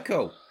well. All right,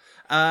 cool.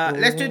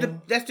 Let's do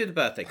the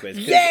birthday quiz.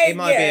 Yeah, it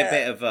might be a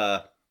bit of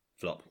a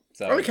flop.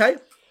 So okay.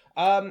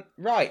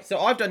 Right. So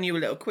I've done you a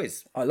little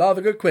quiz. I love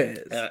a good quiz.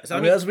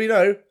 As we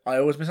know, I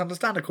always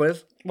misunderstand a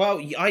quiz.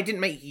 Well, I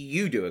didn't make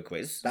you do a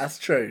quiz. That's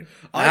true.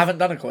 I haven't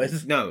done a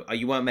quiz. No,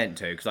 you weren't meant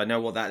to, because I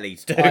know what that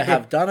leads to. I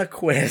have done a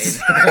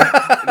quiz.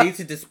 It leads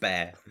to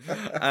despair.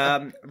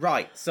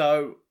 Right.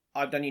 So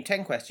I've done you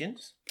 10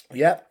 questions.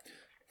 Yep.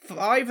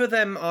 5 of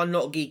them are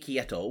not geeky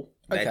at all.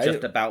 They're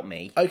just about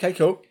me. Okay,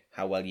 cool.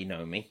 How well you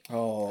know me.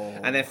 Oh.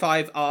 And then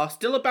 5 are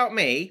still about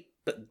me,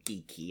 but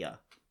geekier.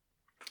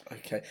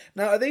 Okay.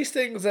 Now, are these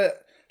things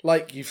that,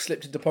 like you've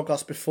slipped into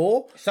podcasts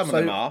before. Some of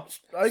them are.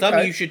 Okay.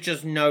 Some you should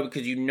just know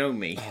because you know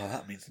me. Oh,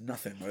 that means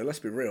nothing, though. Let's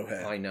be real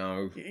here. I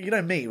know. You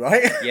know me,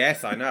 right?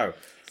 Yes, I know.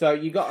 So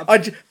you got...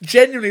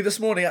 Genuinely, this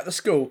morning at the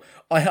school,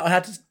 I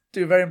had to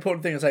do a very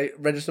important thing and say,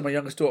 register my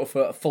youngest daughter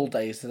for full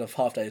days instead of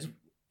half days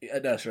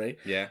at nursery.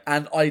 Yeah.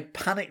 And I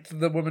panicked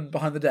the woman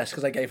behind the desk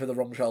because I gave her the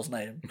wrong child's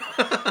name.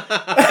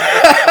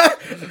 I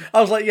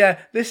was like, yeah,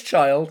 this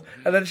child.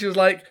 And then she was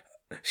like,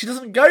 she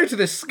doesn't go to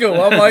this school.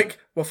 I'm like,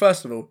 well,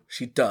 first of all,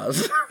 she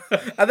does.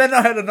 And then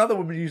I had another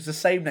woman use the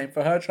same name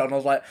for her child. And I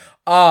was like,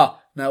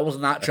 no, it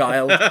wasn't that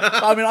child.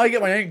 I mean, I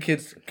get my own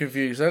kids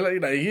confused. So,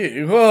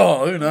 you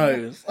who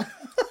knows?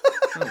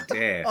 Oh,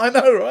 dear. I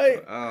know,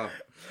 right? Oh,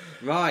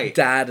 right.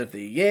 Dad of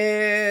the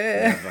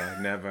year.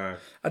 Never.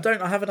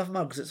 I have enough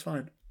mugs. It's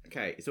fine.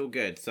 Okay, it's all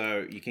good.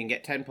 So you can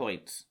get 10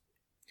 points.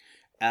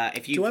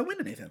 Do I win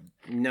anything?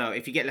 No,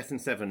 if you get less than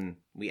 7,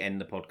 we end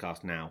the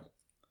podcast now.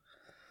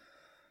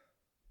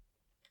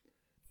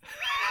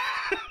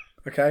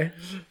 Okay.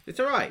 It's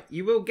all right.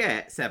 You will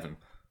get 7.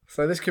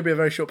 So this could be a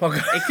very short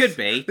podcast. It could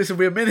be. This will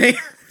be a mini.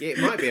 It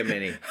might be a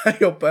mini.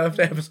 Your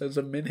birthday episode's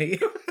a mini.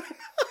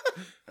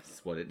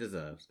 That's what it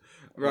deserves.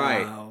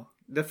 Right. Wow.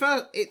 The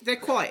first, they're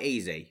quite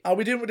easy. Are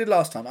we doing what we did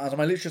last time? Am I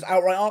literally just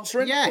outright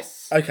answering?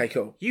 Yes. Okay,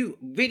 cool. You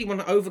really want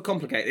to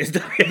overcomplicate this,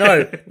 don't you?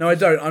 No, I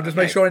don't. I'm just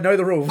making sure I know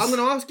the rules. I'm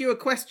going to ask you a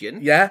question.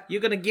 Yeah?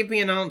 You're going to give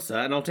me an answer,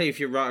 and I'll tell you if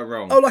you're right or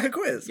wrong. Oh, like a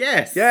quiz?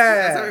 Yes. Yeah.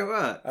 That's how it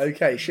works.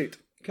 Okay, shoot.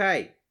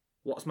 Okay.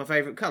 What's my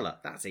favourite colour?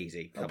 That's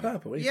easy. Oh,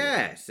 purple, easy.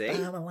 Yeah, see?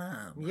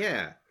 Lamb.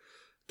 Yeah.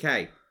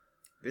 Okay.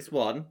 This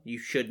one, you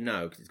should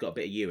know, because it's got a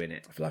bit of you in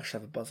it. I feel like I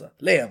should have a buzzer.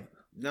 Liam.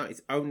 No,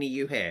 it's only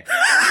you here.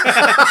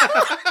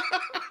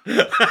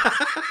 That's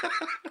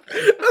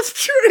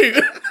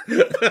true.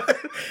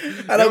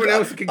 And no one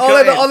else can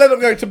I'll let them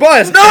go.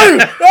 Tobias, no!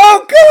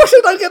 Oh, gosh, I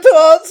don't get to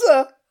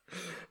answer.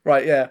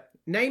 Right, yeah.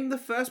 Name the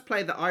first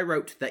play that I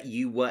wrote that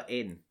you were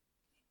in.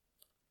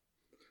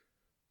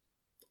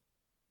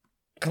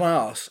 Can I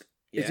ask,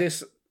 Yeah. is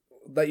this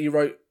that you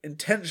wrote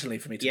intentionally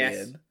for me to be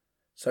in?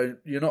 So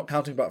you're not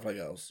counting Butterfly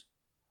Girls?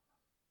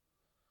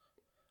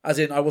 As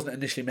in, I wasn't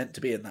initially meant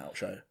to be in that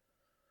show.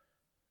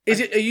 Are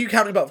you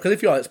counting Butterfly? Because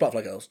if you are, it's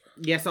Butterfly Girls.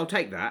 Yes, I'll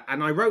take that.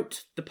 And I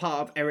wrote the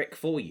part of Eric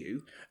for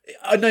you.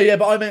 I know, yeah,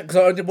 but I meant,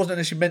 because I wasn't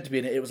initially meant to be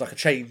in it, it was like a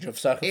change of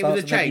circumstance. It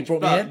was a change,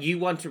 but you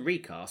want to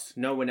recast.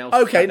 No one else.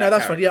 Okay, no,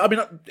 that's fine. Yeah, I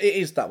mean, it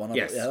is that one.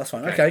 Yes. Yeah, that's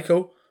fine. Okay,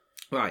 cool.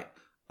 Right.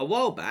 A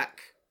while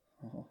back,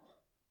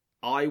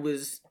 I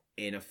was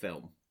in a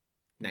film.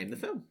 Name the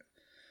film.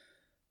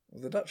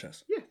 The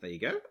Duchess. Yeah, there you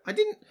go. I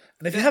didn't.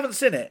 And if you haven't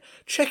seen it,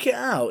 check it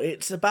out.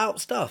 It's about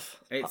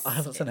stuff. I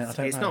haven't seen it. I don't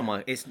know. It's not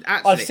my. It's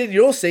actually. I've seen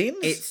your scenes.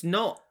 It's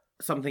not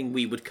something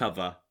we would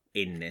cover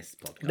in this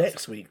podcast.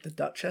 Next week, the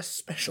Duchess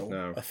special.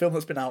 No. A film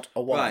that's been out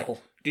a while. Right.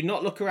 Do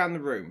not look around the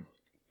room.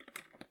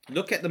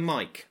 Look at the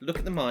mic. Look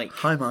at the mic.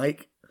 Hi,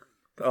 Mike.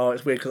 Oh,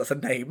 it's weird because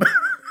that's a name.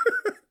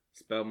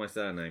 Spell my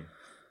surname.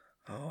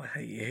 Oh, I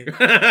hate you.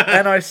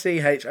 Nichols.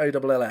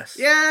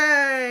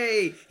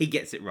 Yay! He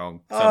gets it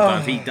wrong.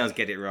 Sometimes he does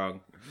get it wrong.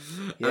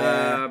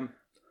 Yeah.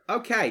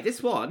 Okay,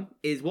 this one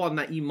is one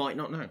that you might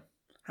not know.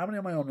 How many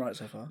am I on right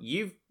so far?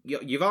 You've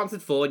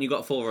answered 4 and you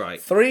got 4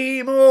 right.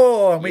 3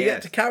 more, and we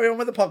get to carry on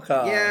with the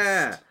podcast.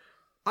 Yeah.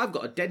 I've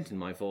got a dent in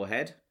my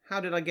forehead.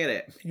 How did I get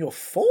it? In your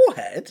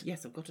forehead?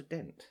 Yes, I've got a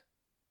dent.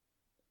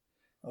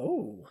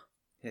 Oh.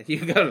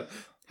 You go,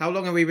 how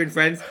long have we been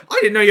friends? I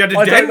didn't know you had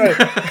a dent. I don't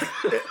know.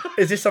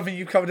 Is this something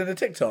you've covered in a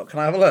TikTok? Can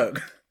I have a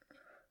look?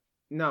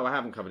 No, I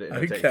haven't covered it in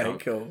a TikTok.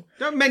 Okay, cool.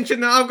 Don't mention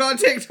that I've got a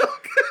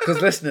TikTok.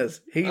 Because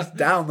listeners, he's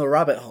down the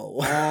rabbit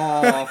hole.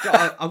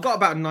 Oh, I've got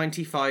about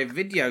 95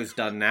 videos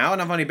done now, and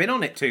I've only been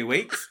on it 2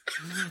 weeks.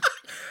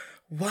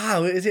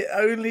 Wow, is it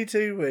only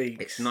 2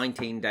 weeks? It's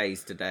 19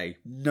 days today.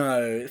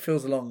 No, it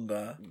feels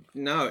longer.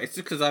 No, it's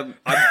just because I'm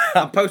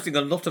posting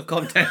a lot of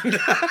content.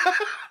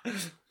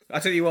 I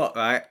tell you what,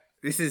 right?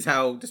 This is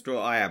how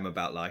distraught I am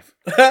about life.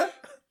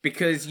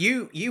 Because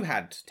you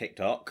had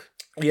TikTok.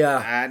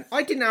 Yeah. And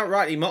I didn't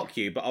outrightly mock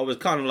you, but I was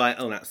kind of like,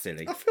 oh, that's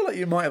silly. I feel like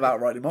you might have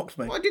outrightly mocked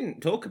me. Well, I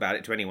didn't talk about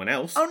it to anyone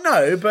else. Oh,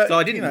 no, but... So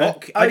I didn't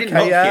mock you. I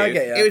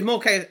get you. It was more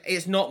case,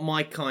 it's not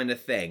my kind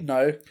of thing.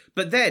 No.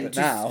 But then,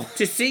 now...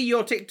 to see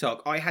your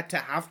TikTok, I had to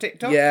have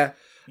TikTok. Yeah.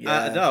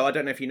 Though, I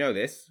don't know if you know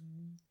this,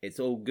 it's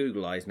all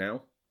Googleized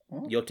now.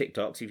 What? Your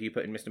TikToks, if you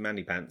put in Mr.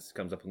 Mandy Pants,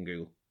 comes up on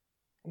Google.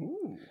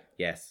 Ooh.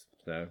 Yes.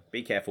 So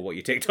be careful what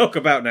you TikTok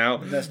about now.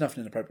 There's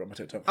nothing inappropriate on my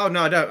TikTok. Oh,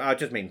 no, I don't. I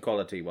just mean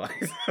quality-wise.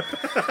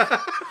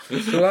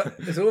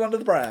 It's all under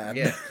the brand.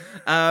 Yeah.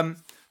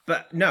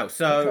 But no,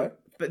 so... Okay.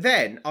 But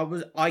then,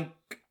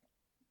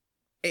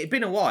 it'd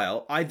been a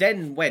while. I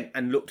then went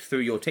and looked through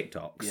your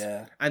TikToks.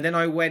 Yeah. And then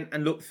I went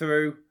and looked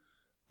through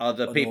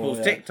other people's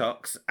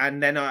TikToks.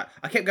 And then I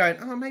kept going,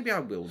 oh, maybe I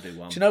will do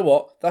one. Do you know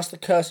what? That's the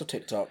curse of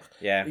TikTok.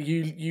 Yeah.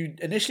 You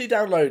initially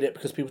download it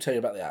because people tell you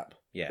about the app.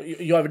 Yeah.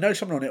 You either know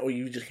someone on it or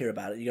you just hear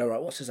about it. You go,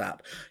 right, what's this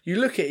app? You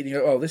look at it and you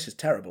go, oh, this is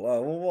terrible.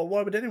 Oh, well,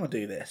 why would anyone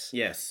do this?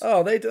 Yes.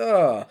 Oh, they do.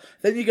 Oh.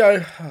 Then you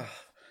go,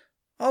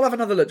 I'll have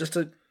another look just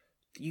to...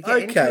 You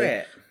get into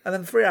it. And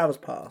then 3 hours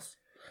pass.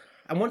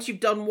 And once you've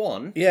done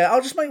one... Yeah,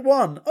 I'll just make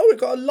one. Oh, it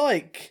got a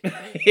like.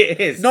 It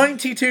is.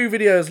 92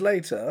 videos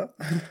later.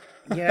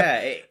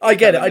 Yeah. I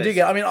get it. I do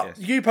get it. I mean,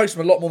 you post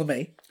them a lot more than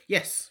me.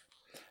 Yes.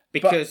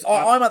 Because...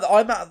 I'm at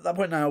that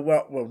point now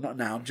where... Well, not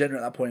now. I'm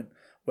generally at that point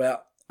where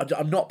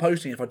I'm not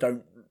posting if I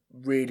don't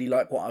really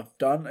like what I've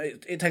done.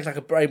 It takes like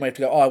a brainwave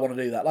to go, I want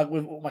to do that. Like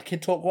with my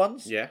Kid Talk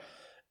ones. Yeah.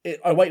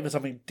 I wait for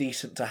something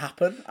decent to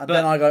happen, and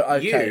then I go,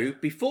 okay. You,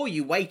 before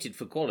you waited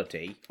for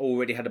quality,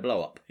 already had a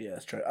blow-up. Yeah,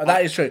 that's true.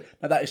 That is true.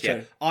 No, that is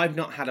true. I've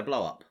not had a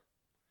blow-up.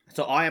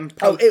 So I am...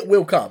 it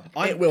will come.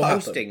 I'm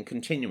posting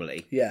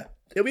continually. Yeah.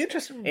 It'll be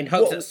interesting. In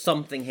hopes that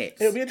something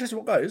hits. It'll be interesting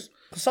what goes,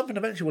 because something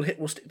eventually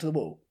will stick to the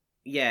wall.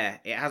 Yeah,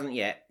 it hasn't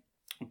yet.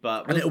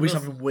 But it'll be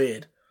something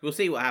weird. We'll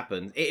see what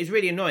happens. It is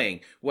really annoying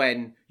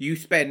when you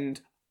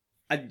spend...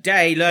 a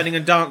day learning a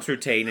dance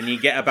routine and you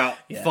get about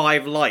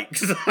 5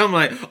 likes. I'm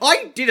like,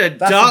 I did a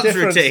dance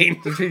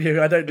routine. Between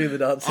you, I don't do the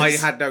dances. I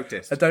had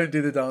noticed. I don't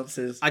do the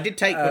dances. I did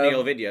take one of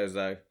your videos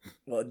though.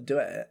 What,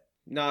 duet it?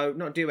 No,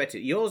 not duet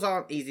it. Yours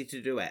aren't easy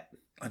to duet.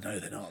 I know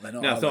they're not. They're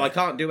not. No, so I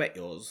can't duet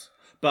yours.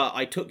 But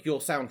I took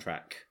your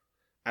soundtrack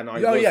and I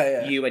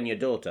was you and your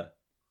daughter.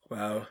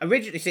 Wow.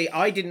 Originally,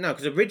 I didn't know,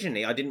 because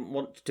originally I didn't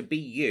want to be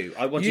you.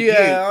 I wanted you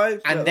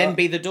and then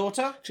be the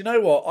daughter. Do you know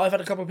what? I've had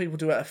a couple of people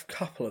do it, a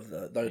couple of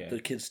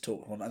the Kids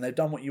Talk one, and they've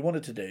done what you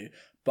wanted to do,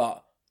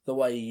 but the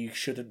way you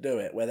shouldn't do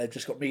it, where they've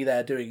just got me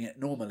there doing it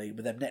normally,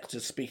 with them next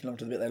to speaking along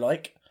to the bit they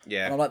like.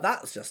 Yeah. And I'm like,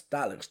 that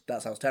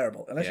sounds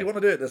terrible. Unless you want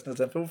to do it, listeners,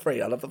 then feel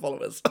free. I love the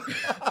followers.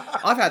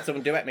 I've had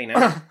someone duet me now.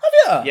 Have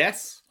you?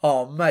 Yes.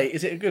 Oh, mate,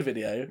 is it a good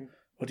video,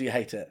 or do you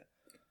hate it?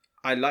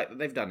 I like that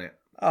they've done it.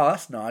 Oh,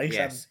 that's nice.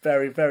 Yes. And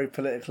very, very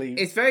politically...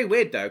 It's very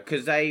weird, though,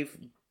 because they've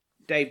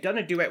done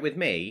a duet with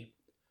me,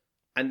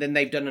 and then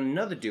they've done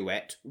another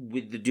duet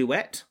with the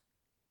duet.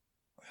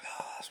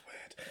 Oh, that's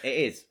weird. It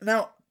is.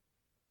 Now,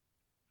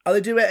 are they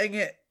duetting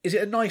it... Is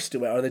it a nice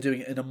duet, or are they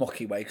doing it in a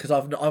mocky way? Because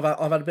I've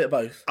had a bit of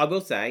both. I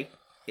will say,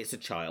 it's a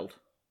child.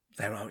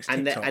 It's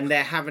and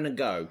they're having a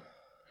go.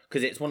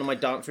 Because it's one of my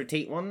dance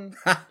routine ones.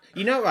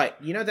 You know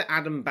the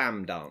Adam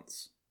Bam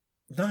dance?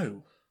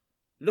 No.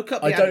 Look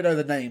up. I don't know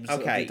the names of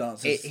the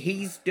dancers.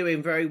 He's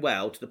doing very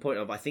well to the point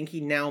of I think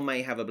he now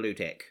may have a blue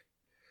tick,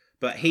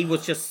 but he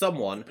was just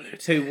someone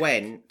who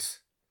went.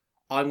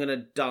 I'm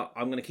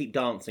gonna keep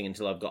dancing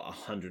until I've got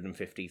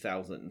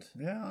 150,000.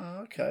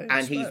 Yeah, okay.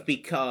 And he's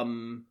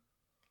become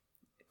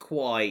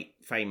quite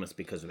famous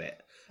because of it.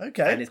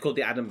 Okay. And it's called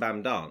the Adam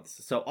Bam dance.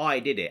 So I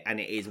did it,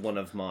 and it is one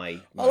of my.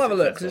 I'll have a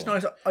look because it's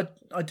nice.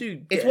 I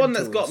do. It's one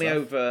that's got me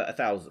over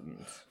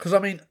 1,000. Because I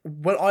mean,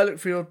 when I looked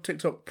for your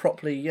TikTok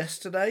properly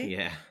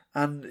yesterday,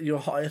 and your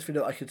highest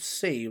video that I could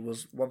see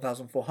was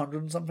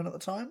 1,400 and something at the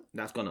time.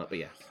 That's gone up, but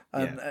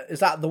is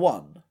that the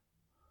one?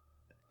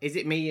 Is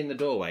it me in the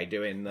doorway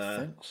doing the? I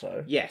think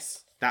so.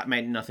 Yes. That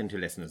meant nothing to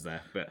listeners there,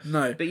 but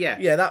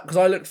that because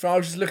I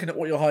was just looking at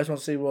what your highest one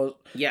to see was.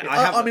 Yeah,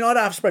 I mean, I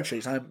don't have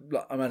spreadsheets. I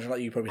imagine like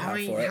you probably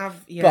have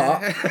for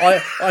it.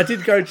 But I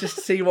did go just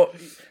to see what.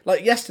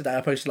 Like yesterday,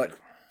 I posted like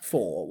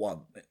 4 1.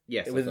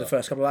 Yes, within the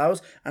first couple of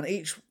hours, and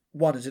each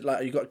one is it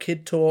like you've got a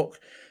Kid Talk,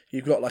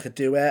 you've got like a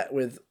duet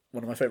with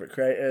one of my favourite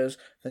creators,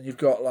 then you've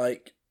got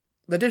like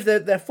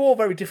they're 4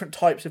 very different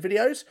types of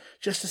videos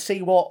just to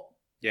see what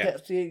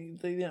gets the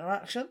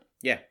interaction.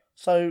 Yeah.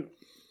 So.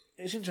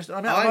 It's interesting. I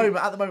mean,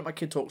 at the moment, my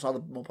Kid Talks are the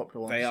more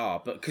popular ones. They are,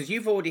 but because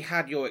you've already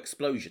had your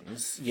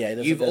explosions,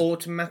 you've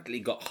automatically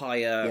got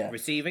higher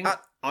receiving.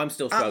 I'm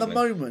still struggling. At the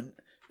moment,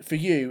 for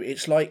you,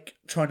 it's like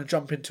trying to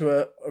jump into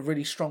a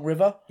really strong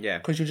river. Yeah.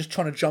 Because you're just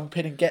trying to jump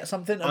in and get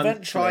something.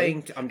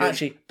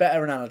 Actually,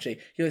 better analogy.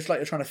 It's like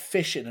you're trying to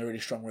fish in a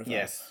really strong river.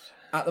 Yes.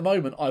 At the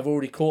moment, I've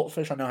already caught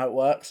fish. I know how it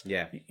works.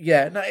 Yeah.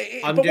 Yeah. No,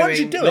 but once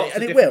you do it,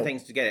 and it will.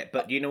 Things to get it,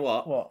 but you know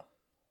what? What?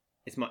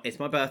 It's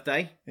my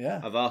birthday.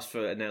 Yeah. I've asked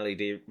for an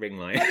LED ring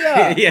light.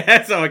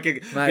 Yeah. So I can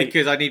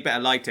because I need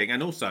better lighting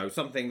and also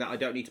something that I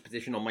don't need to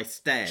position on my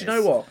stairs. Do you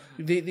know what?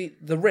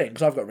 The ring,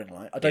 because I've got a ring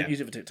light. I don't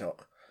use it for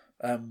TikTok.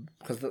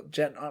 Because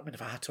I mean,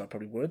 if I had to, I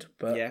probably would.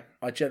 But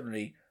I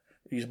generally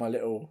use my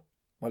little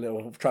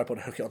tripod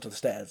and hook it onto the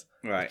stairs.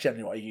 Right. That's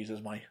generally what I use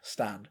as my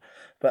stand.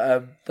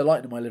 But the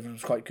lighting in my living room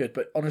is quite good.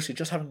 But honestly,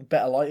 just having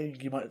better lighting,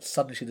 you might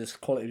suddenly see this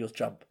quality of yours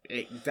jump.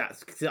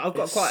 I've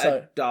got quite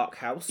a dark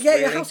house. Yeah,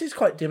 your house is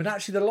quite dim. And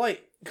actually the light,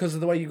 because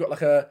of the way you've got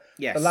like a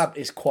lamp,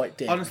 is quite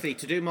dim. Honestly,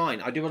 to do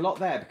mine, I do a lot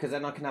there because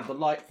then I can have the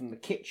light from the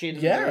kitchen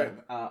upstairs.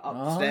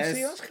 Oh,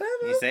 see, that's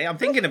clever. You see, I'm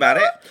thinking about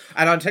it.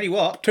 And I'll tell you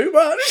what. Too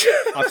much.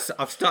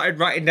 I've started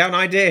writing down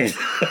ideas.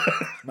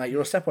 Mate,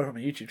 you're a step away from a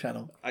YouTube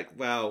channel.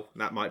 Well,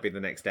 that might be the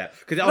next step.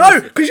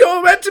 No, because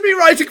you're meant to be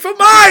writing for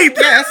mine!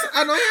 Yes,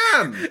 and I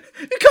am.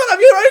 You can't have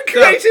your own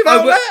creative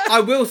outlet. I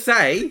will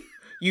say,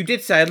 you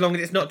did say as long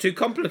as it's not too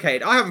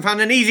complicated. I haven't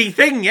found an easy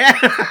thing yet.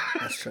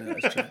 That's true.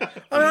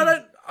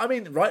 I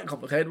mean, right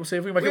complicated. We'll see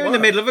if we make it work. We're in the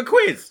middle of a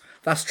quiz.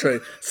 That's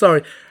true.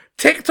 Sorry.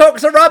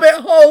 TikTok's a rabbit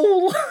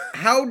hole.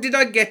 How did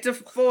I get a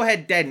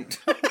forehead dent?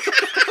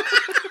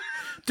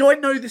 Do I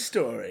know the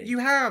story? You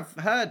have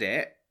heard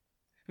it.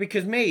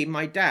 Because me,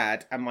 my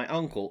dad, and my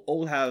uncle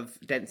all have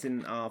dents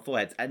in our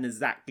foreheads in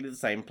exactly the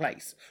same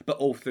place, but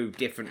all through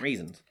different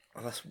reasons.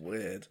 Oh, that's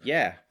weird.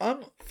 Yeah.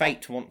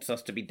 Fate wants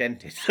us to be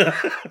dented.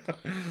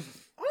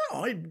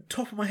 I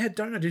top of my head,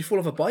 don't know. Did you fall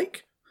off a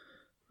bike?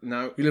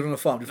 No. You live on a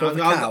farm. Did you fall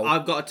off a cow?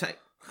 I've got to take...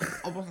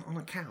 I wasn't on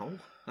a cow.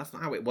 That's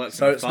not how it works.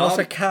 So it's not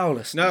a cow,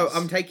 listeners. No,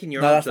 I'm taking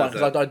your answer. No, that's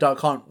fine, because I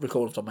can't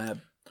recall off the top of my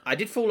head. I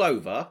did fall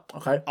over.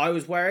 Okay. I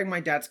was wearing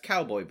my dad's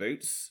cowboy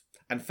boots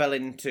and fell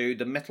into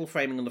the metal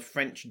framing on the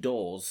French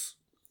doors.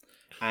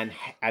 And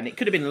it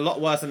could have been a lot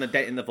worse than a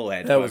dent in the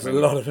forehead. There was a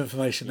lot of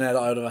information there that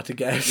I would have had to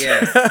guess.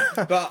 Yes.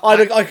 But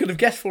I could have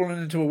guessed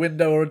falling into a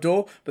window or a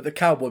door, but the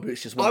cowboy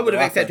boots just wouldn't. I would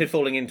have accepted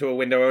falling into a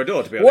window or a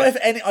door, to be honest.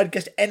 What if I'd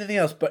guessed anything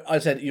else, but I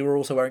said you were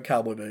also wearing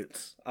cowboy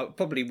boots? I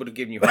probably would have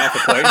given you half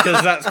a point,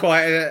 because that's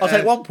quite... I'll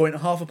take 1 point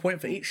and half a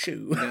point for each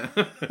shoe.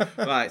 Yeah.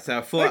 Right,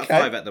 so 4 out of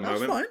 5 at the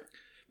moment. Fine.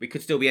 We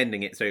could still be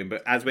ending it soon,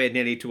 but as we're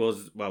nearly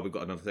towards... Well, we've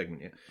got another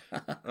segment here.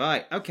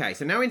 Right, okay,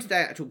 so now into the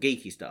actual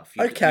geeky stuff.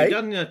 You've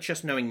done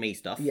just knowing me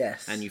stuff.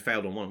 Yes. And you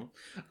failed on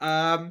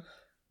one.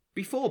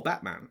 Before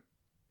Batman,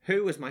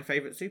 who was my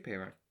favourite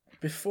superhero?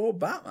 Before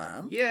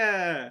Batman?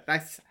 Yeah,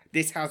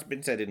 this has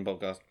been said in the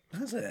podcast.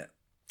 Has it?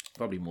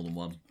 Probably more than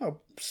one. Oh,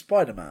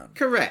 Spider-Man.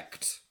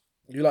 Correct.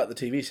 You like the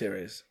TV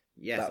series?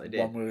 Yes, I did.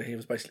 That one where he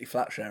was basically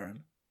flat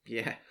sharing.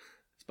 Yeah.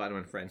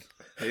 Spider-Man friend.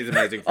 He's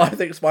amazing. I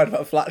think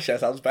Spider-Man flat share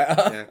sounds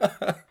better.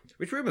 Yeah.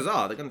 Which rumours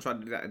are they're going to try to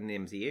do that in the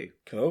MCU.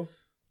 Cool.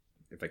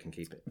 If they can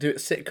keep it. Do it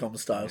sitcom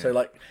style. Yeah. So,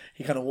 like,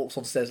 he kind of walks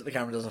on stairs at the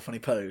camera and does a funny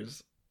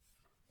pose.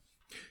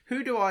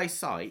 Who do I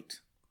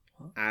cite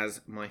as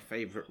my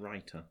favourite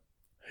writer?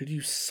 Who do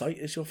you cite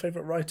as your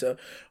favourite writer?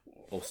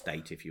 Or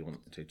state, if you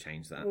want to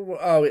change that.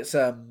 Oh,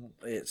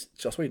 it's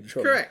Joss Whedon,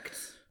 sure.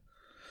 Correct.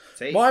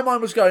 See? My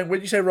mind was going,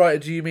 when you say writer,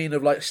 do you mean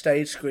of like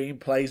stage,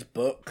 screenplays,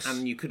 books?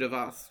 And you could have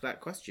asked that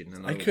question.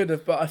 And I could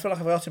have, but I feel like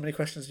if I asked too many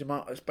questions, you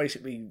might as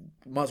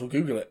well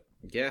Google it.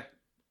 Yeah.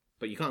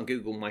 But you can't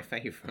Google my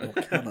favourite.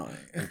 Or can I?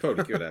 You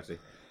probably could, actually.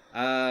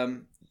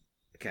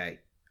 Okay.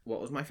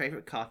 What was my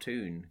favourite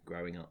cartoon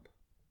growing up?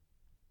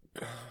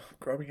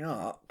 Growing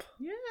up?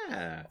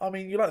 Yeah. I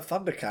mean, you like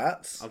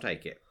Thundercats. I'll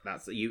take it.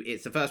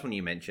 It's the first one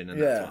you mentioned, and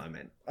that's what I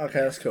meant. Okay,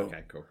 that's cool.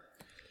 Okay, cool.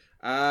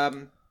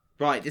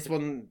 Right, this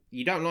one,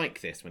 you don't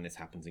like this when this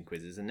happens in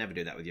quizzes, and never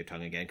do that with your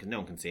tongue again, because no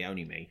one can see,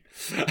 only me.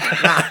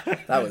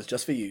 That was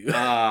just for you.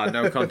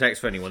 No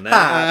context for anyone there.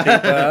 Happy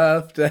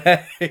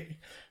birthday,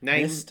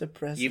 Name, Mr.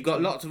 President. You've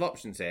got lots of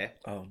options here,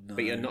 oh, no.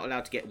 but you're not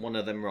allowed to get one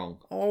of them wrong.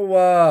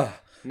 Oh,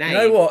 Name. You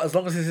know what? As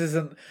long as this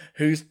isn't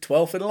who's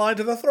 12th in line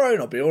to the throne,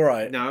 I'll be all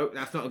right. No,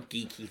 that's not a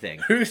geeky thing.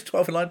 Who's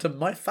 12th in line to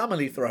my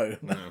family throne?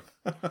 No.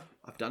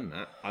 I've done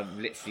that. I've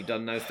literally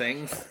done those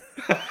things.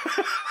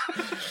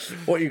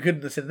 What you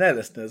couldn't have seen there,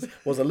 listeners,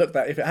 was a look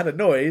that if it had a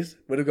noise,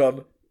 would have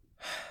gone...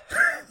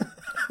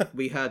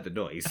 We heard the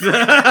noise. And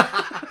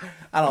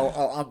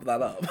I'll amp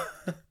that up.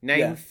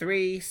 Name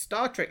 3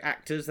 Star Trek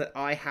actors that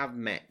I have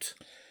met.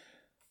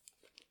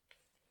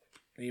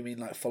 You mean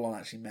like full on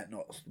actually met,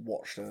 not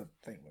watched a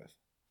thing with?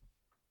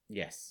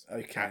 Yes.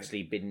 Okay.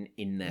 Actually been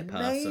in their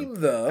person. Name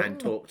them. And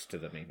talked to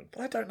them even.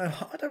 But I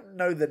don't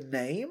know the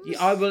names.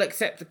 Yeah, I will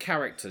accept the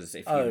characters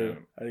if you know.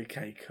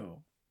 Okay,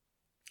 cool.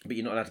 But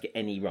you're not allowed to get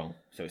any wrong.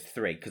 So it's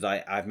 3, because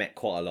I've met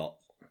quite a lot.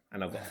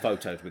 And I've got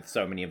photos with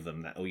so many of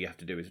them that all you have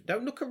to do is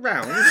don't look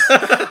around.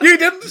 You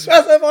didn't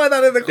specify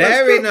that in the question.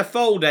 They're in a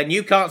folder and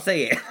you can't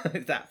see it.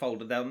 Is that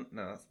folder down?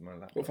 No, that's my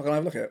laptop. What if I can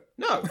have a look at it?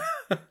 No.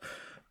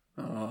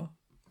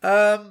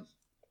 Oh.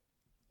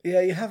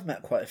 Yeah, you have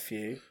met quite a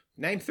few.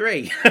 Name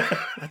 3.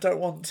 I don't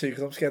want to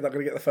because I'm scared I'm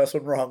going to get the first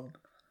one wrong.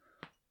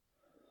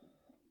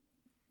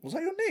 Was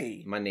that your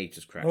knee? My knee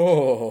just cracked.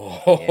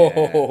 Oh,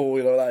 yeah.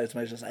 You know what that is to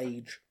measure us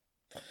age.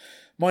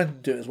 Mine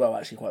do it as well,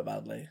 actually, quite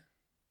badly.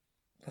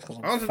 That's 'cause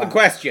I'm Answer fat. the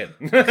question.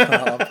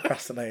 I'm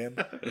procrastinating,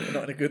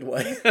 not in a good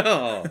way.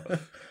 Oh,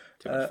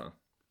 too much fun.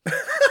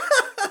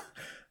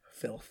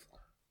 Filth.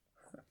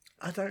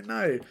 I don't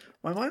know.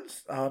 My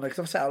mind's... Oh, no, because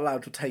I've said it out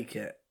loud to take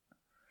it.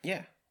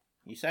 Yeah.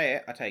 You say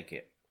it, I take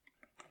it.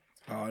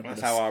 Oh,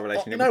 that's how our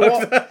relationship you know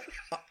works. What?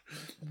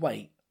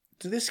 Wait.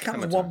 Does this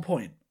count as 1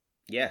 point?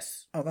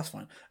 Yes. Oh, that's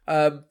fine.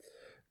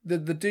 The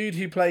dude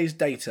who plays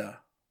Data.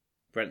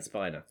 Brent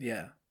Spiner.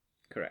 Yeah.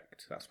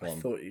 Correct. That's one. I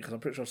thought you, because I'm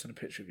pretty sure I've seen a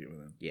picture of you with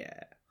him.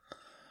 Yeah.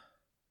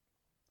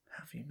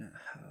 Have you met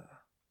her?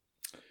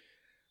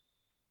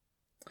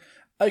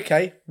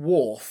 Okay,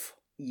 Worf.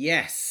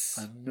 Yes.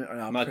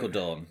 Michael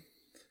Dorn.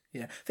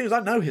 Yeah. Thing is,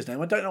 I know his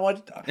name. I don't know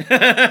why.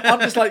 I'm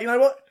just like, you know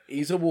what?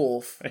 He's a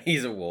Worf.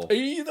 He's a Worf.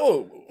 He's a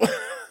Worf.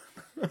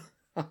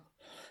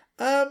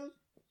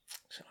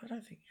 So I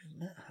don't think you've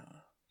met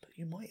her, but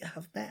you might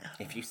have met her.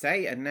 If you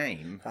say a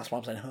name, that's why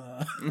I'm saying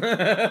her.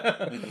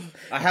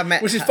 I have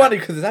met, which is funny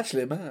because it's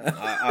actually a man.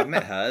 I've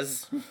met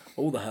hers.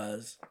 All the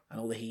hers and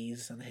all the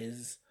he's and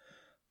his.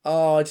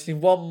 Oh, I just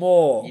need one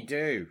more. You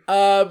do.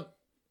 What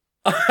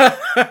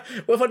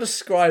if I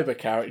describe a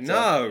character?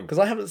 No. Because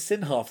I haven't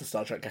seen half the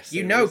Star Trek series.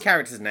 You know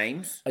characters'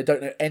 names. I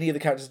don't know any of the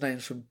characters'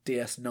 names from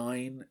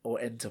DS9 or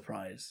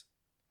Enterprise.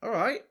 All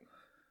right.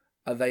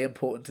 Are they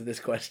important to this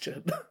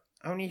question?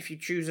 Only if you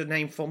choose a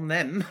name from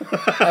them.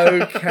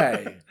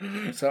 Okay.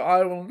 So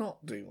I will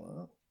not do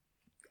that.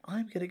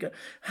 I'm going to go...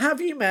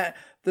 Have you met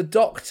the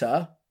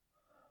Doctor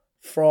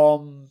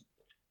from...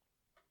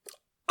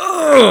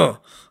 Ugh!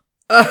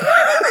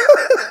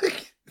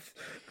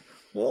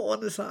 What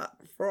one is that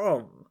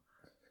from?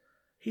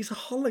 He's a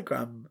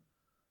hologram.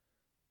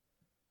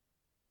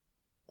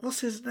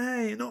 What's his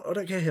name? No, I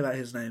don't care about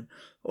his name.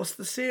 What's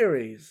the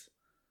series?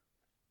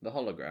 The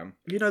hologram.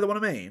 You know the one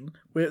I mean?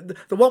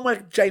 The one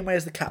where Janeway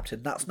is the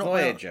captain. That's not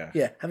Voyager.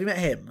 Yeah. Have you met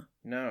him?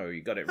 No,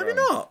 you got it Have wrong.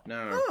 you not?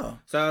 No. Oh.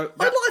 So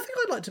I think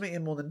I'd like to meet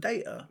him more than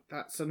Data.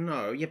 That's a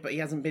no. Yeah, but he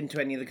hasn't been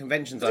to any of the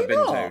conventions Has I've he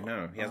been not? to.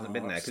 No, he hasn't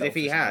been there. That's Because if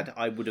he selfish, had,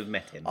 I would have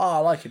met him. Oh, I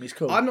like him. He's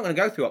cool. I'm not going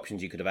to go through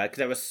options you could have had because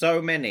there were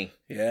so many.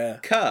 Yeah.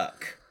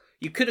 Kirk.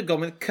 You could have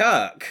gone with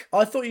Kirk.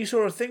 I thought you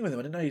saw a thing with him.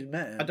 I didn't know you'd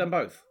met him. I've done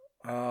both.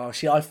 Oh,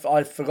 see, I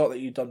forgot that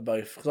you'd done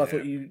both because I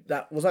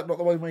thought was that not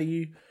the one where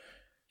you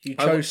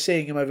chose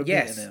seeing him over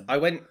meeting him? I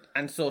went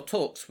and saw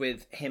talks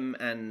with him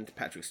and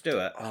Patrick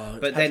Stewart, Oh,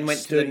 but Patrick then went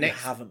Stewart to the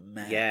next. You haven't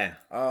met. Yeah.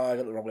 Oh, I got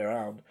it the wrong way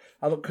around.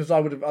 Because I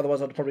would have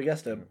otherwise I'd have probably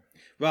guessed him.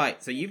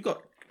 Right. So you've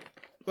got.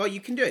 Well,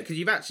 you can do it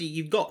because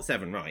you've got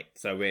 7 right.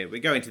 So we're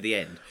going to the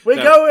end. We're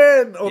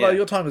going. Although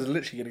your time is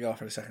literally going to go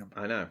off in a second.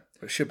 I know.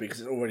 It should be because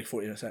it's already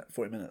 40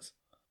 minutes.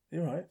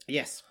 You're right.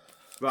 Yes.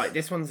 Right.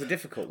 This one's a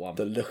difficult one.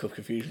 The look of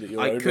confusion that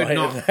you're. I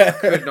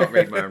could not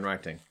read my own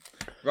writing.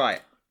 Right.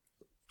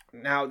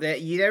 Now,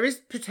 there is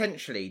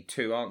potentially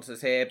 2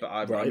 answers here, but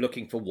I'm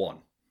looking for one.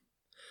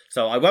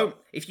 So I won't...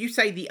 If you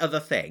say the other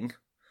thing,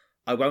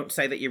 I won't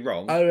say that you're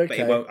wrong,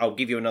 but I'll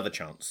give you another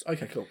chance.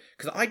 Okay, cool.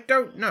 Because I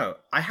don't know.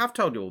 I have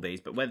told you all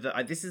these, but whether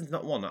this is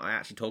not one that I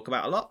actually talk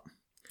about a lot.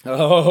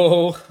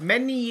 Oh.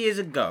 Many years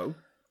ago,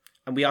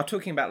 and we are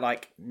talking about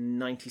like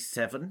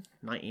 97,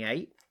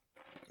 98,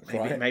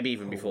 maybe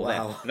even before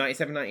then.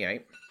 97,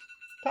 98.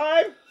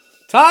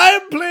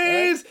 Time,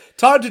 please!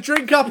 Time to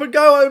drink up and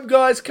go home,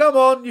 guys. Come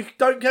on. You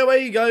don't care where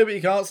you go, but you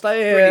can't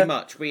stay here. Pretty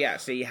much. We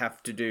actually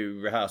have to do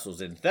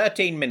rehearsals in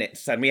 13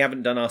 minutes, and we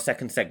haven't done our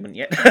second segment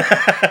yet.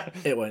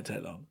 It won't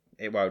take long.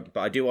 It won't, but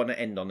I do want to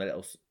end on a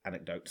little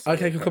anecdote.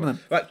 Okay, come on then.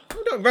 Right,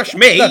 don't rush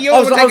me. No,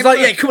 I was like,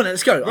 yeah, come on then,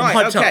 let's go. Right,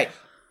 I'm hyped okay. up.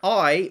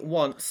 I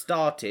once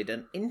started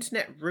an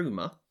internet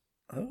rumour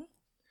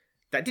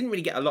that didn't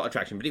really get a lot of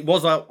traction, but it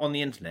was out on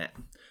the internet,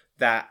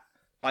 that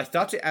I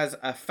started as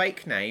a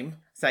fake name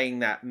saying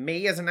that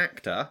me as an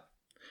actor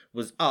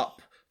was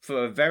up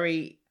for a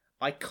very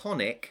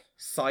iconic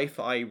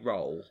sci-fi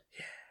role.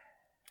 Yeah.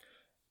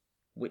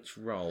 Which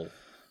role?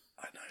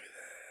 I know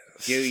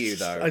this. Do you,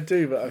 though? I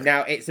do, but...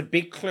 Now, it's a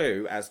big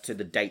clue as to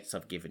the dates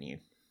I've given you.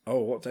 Oh,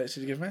 what dates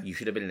did you give me? You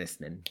should have been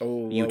listening.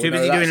 Oh, you were too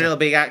busy doing little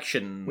big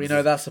actions. We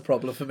know that's a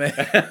problem for me.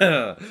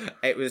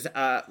 It was,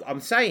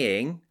 I'm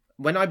saying,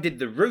 when I did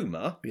the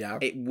rumour, yeah,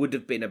 it would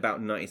have been about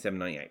 97,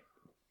 98.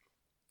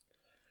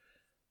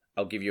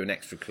 I'll give you an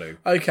extra clue.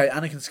 Okay,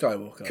 Anakin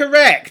Skywalker.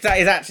 Correct! That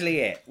is actually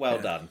it. Well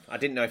done. I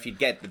didn't know if you'd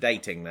get the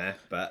dating there,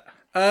 but...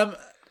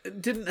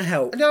 It didn't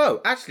help.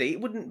 No, actually,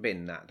 it wouldn't have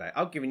been that date.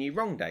 I've given you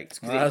wrong dates.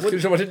 That's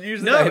because I didn't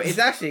use the No, dates. it's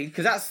actually...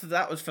 Because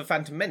that was for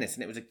Phantom Menace,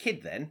 and it was a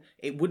kid then.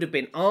 It would have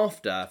been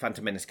after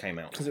Phantom Menace came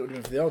out. Because it would have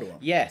been for the older one.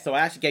 Yeah, so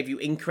I actually gave you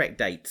incorrect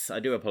dates. I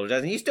do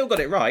apologise. And you still got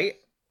it right.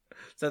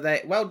 So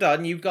well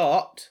done. You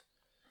got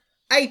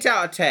 8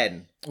 out of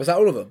 10. Was that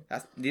all of them?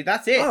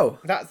 That's it. Oh.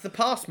 That's the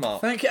pass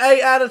mark. Thank you.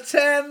 8 out of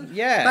 10.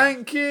 Yeah.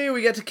 Thank you.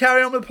 We get to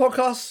carry on with the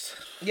podcast.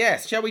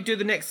 Yes. Shall we do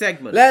the next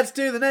segment? Let's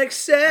do the next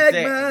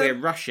segment. We're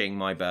rushing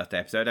my birthday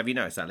episode. Have you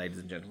noticed that, ladies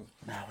and gentlemen?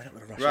 No, we're not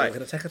going to rush Right. it. We're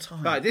going to take our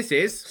time. Right, this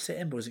is... Sit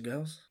in, boys and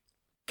girls.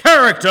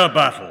 Character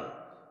Battle.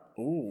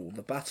 Ooh,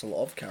 the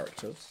battle of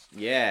characters.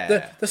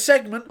 Yeah. The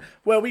segment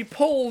where we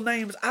pull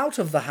names out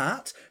of the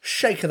hat,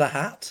 shake the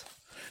hat.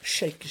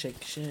 Shake.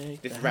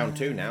 This is round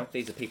 2 now.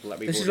 These are people that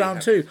we've This is already round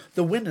had. 2.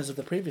 The winners of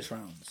the previous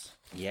rounds.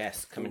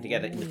 Yes, coming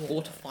together in the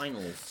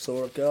quarterfinals.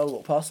 Saw a girl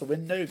walk past the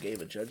window,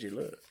 gave a judgy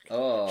look.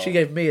 Oh. She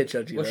gave me a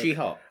judgy look. Was she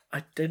hot?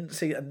 I didn't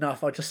see it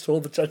enough. I just saw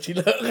the judgy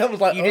look. I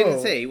was like, You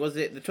didn't see? Was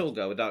it the tall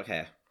girl with dark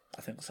hair?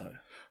 I think so.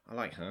 I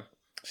like her.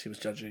 She was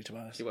judgy to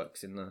us. She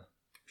works in the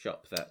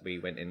shop that we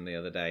went in the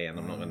other day, and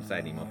I'm not going to say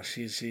anymore.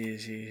 She was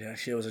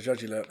a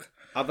judgy look.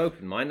 I've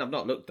opened mine. I've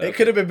not looked though. It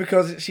could have been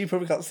because she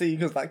probably can't see you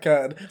because of that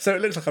curtain. So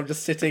it looks like I'm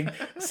just sitting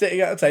at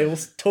a table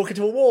talking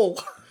to a wall.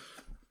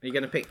 Are you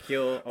going to pick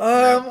your...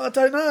 I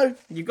don't know.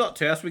 You've got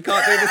to, else we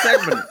can't do the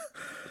segment.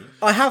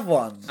 I have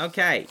one.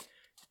 Okay.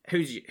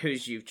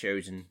 Who's you've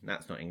chosen?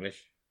 That's not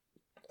English.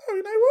 Oh,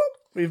 you know what?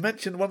 We've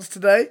mentioned once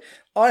today.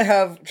 I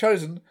have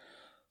chosen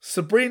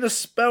Sabrina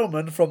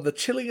Spellman from The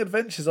Chilling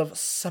Adventures of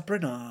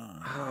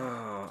Sabrina.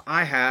 Oh,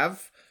 I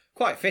have,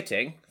 quite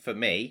fitting for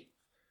me,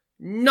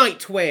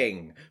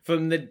 Nightwing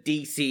from the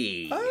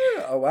DC.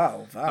 Oh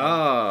wow.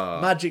 Oh.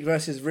 Magic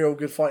versus real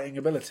good fighting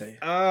ability.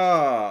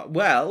 Oh,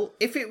 well,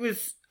 if it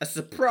was a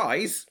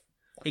surprise,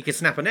 he could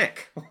snap a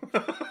neck.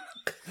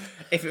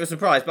 If it was a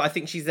surprise, but I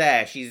think she's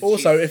there.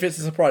 If it's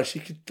a surprise,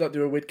 she could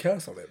do a weird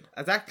curse on him.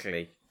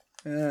 Exactly.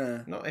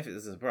 Yeah. Not if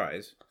it's a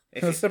surprise.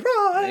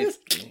 Surprise!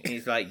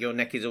 He's like, your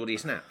neck is already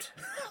snapped.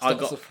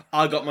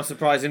 I got my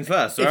surprise in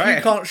first, all if right?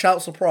 you can't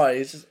shout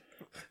surprise,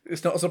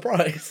 it's not a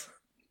surprise.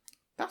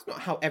 That's not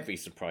how every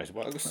surprise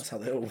works. That's how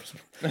they all.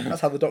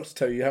 That's how the doctors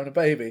tell you you're having a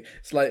baby.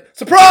 It's like,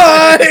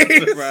 surprise!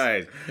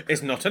 Surprise!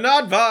 It's not an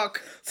aardvark!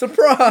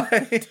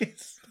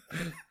 Surprise!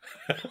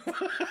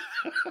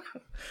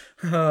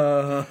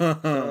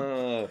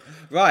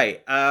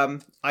 Right.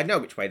 I know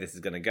which way this is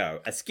going to go.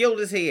 As skilled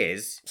as he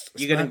is,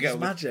 you're going to go.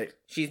 Magic.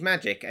 She's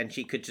magic, and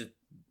she could just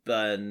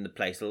burn the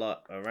place a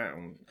lot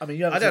around. I mean,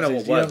 you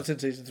haven't seen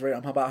season 3.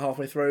 I'm about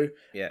halfway through.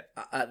 Yeah.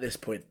 At this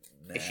point,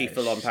 is she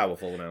full on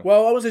powerful now?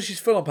 Well, I wouldn't say she's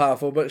full on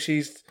powerful, but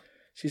she's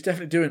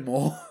definitely doing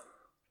more.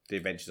 The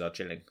adventures are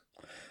chilling.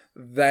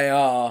 They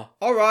are.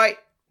 All right.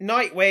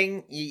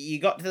 Nightwing, you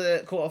got to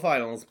the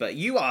quarterfinals, but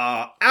you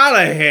are out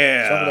of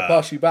here. So I'm going to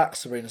pass you back,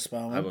 Serena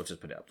Spellman. I will just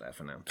put it up there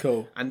for now.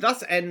 Cool. And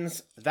thus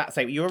ends that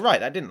segment. You were right,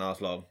 that didn't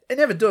last long. It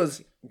never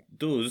does. It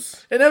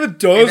never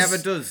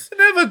does. It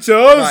never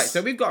does. Right,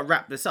 so we've got to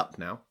wrap this up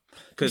now.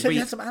 Because we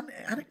had some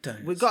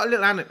anecdotes. We've got a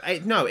little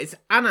anecdote. No, it's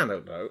an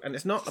anecdote, and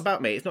it's not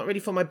about me. It's not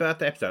really for my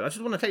birthday episode. I just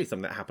want to tell you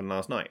something that happened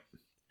last night.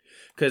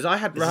 Because I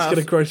had rehearsed... Is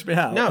this going to gross me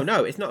out?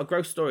 No, it's not a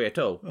gross story at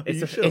all.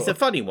 It's a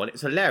funny one.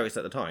 It's hilarious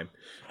at the time.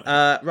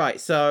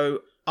 Right,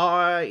 so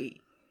I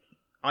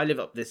live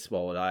up this...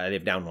 Well, I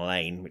live down the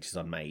lane, which is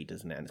unmade,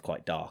 isn't it? And it's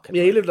quite dark.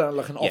 Yeah, you live down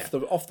like an off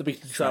the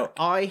beaten track. So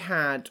I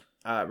had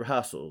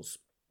rehearsals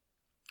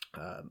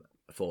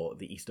for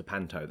the Easter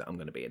Panto that I'm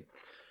going to be in.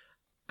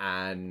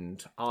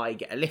 And I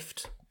get a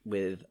lift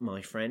with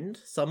my friend,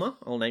 Summer.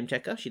 I'll name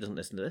check her. She doesn't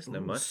listen to this,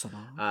 never mind.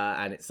 Summer.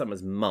 And it's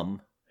Summer's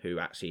mum who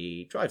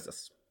actually drives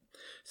us.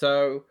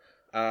 So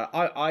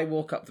I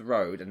walk up the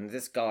road and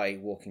this guy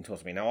walking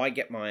towards me. Now I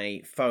get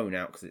my phone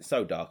out because it's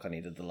so dark I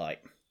needed the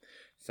light.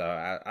 So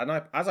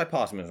as I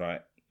pass him, I was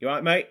like, "You all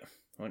right, mate?"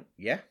 I went,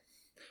 "Yeah."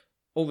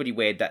 Already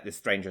weird that this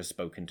stranger has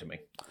spoken to me.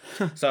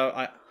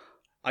 So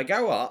I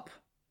go up,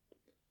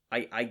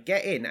 I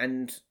get in,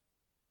 and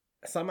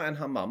Summer and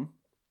her mum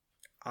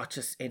are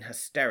just in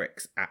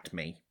hysterics at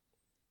me.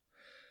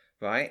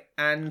 Right?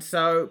 And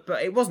so,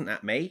 but it wasn't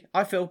at me.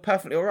 I feel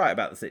perfectly all right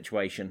about the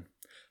situation.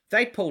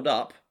 They'd pulled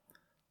up,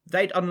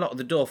 they'd unlocked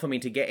the door for me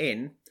to get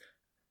in,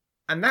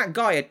 and that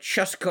guy had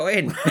just got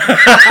in.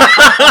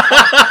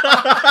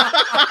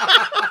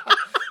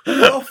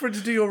 He offered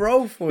to do your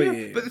role for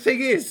you. But the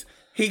thing is,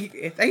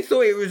 they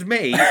thought it was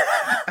me,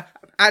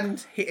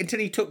 and until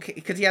he took,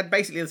 because he had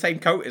basically the same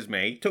coat as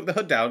me, took the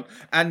hood down,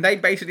 and they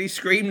basically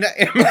screamed at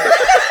him.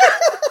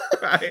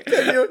 Right.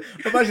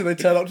 Imagine they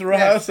turn up to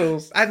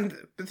rehearsals. Yeah. And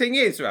the thing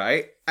is,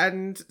 right,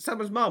 and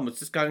Summer's mum was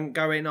just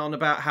going on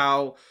about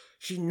how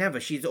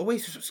she's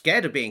always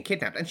scared of being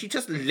kidnapped, and she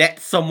just let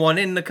someone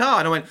in the car.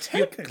 And I went,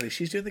 technically,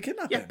 she's doing the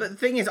kidnapping. Yeah, but the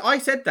thing is, I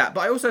said that,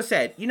 but I also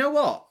said, you know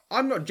what?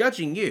 I'm not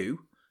judging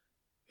you.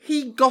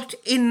 He got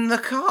in the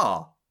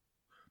car.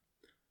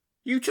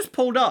 You just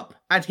pulled up,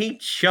 and he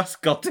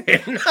just got in.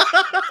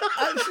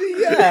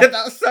 Actually, yeah.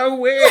 That's so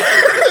weird.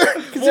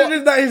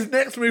 Considering that his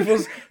next move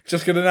was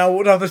just going to now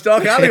walk down this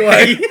dark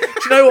alleyway. Do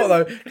you know what,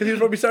 though? Because he was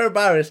probably so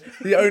embarrassed,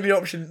 the only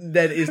option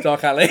then is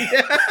dark alley.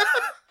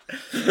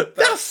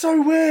 That's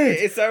so weird.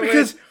 It's so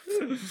because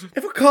weird.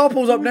 If a car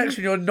pulls up next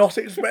to you and you're not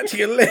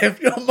expecting a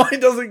lift, your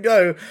mind doesn't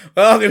go,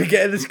 well, I'm going to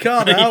get in this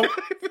car now.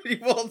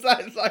 What's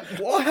that? It's like,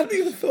 what? I hadn't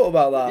even thought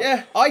about that.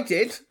 Yeah, I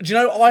did. Do you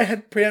know, I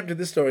had preempted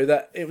this story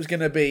that it was going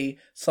to be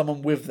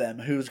someone with them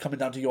who was coming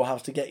down to your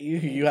house to get you,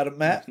 who you hadn't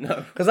met.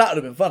 No. Because that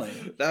would have been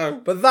funny.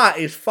 No. But that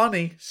is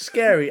funny,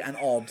 scary, and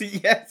odd.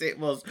 Yes, it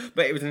was.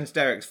 But it was in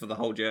hysterics for the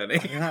whole journey.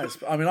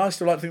 I mean, I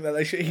still like to think that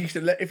he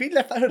should if he'd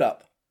left that hood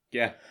up,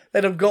 yeah,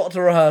 they'd have got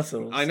to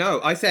rehearsals. I know.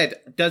 I said,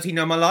 does he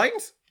know my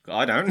lines?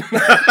 I don't. So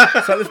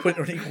at this point,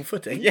 you're on equal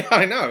footing. Yeah,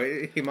 I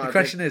know. He might. The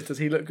question is, does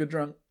he look good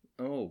drunk?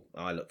 Oh,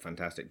 I look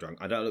fantastic drunk.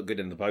 I don't look good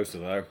in the poster,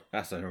 though.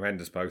 That's a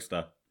horrendous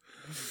poster.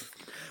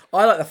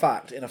 I like the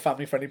fact, in a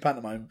family-friendly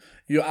pantomime,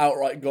 you're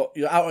outright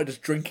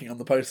just drinking on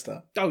the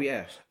poster. Oh,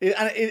 yeah.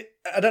 I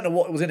don't know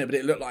what was in it, but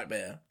it looked like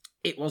beer.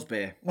 It was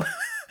beer.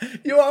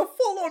 You are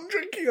full-on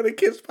drinking on a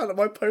kids'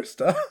 pantomime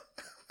poster.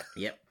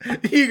 Yep.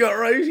 You got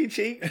rosy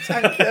cheeks,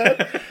 thank you.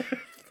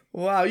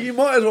 Wow, you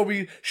might as well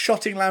be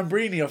shotting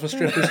Lambrini off a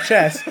stripper's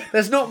chest.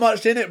 There's not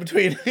much in it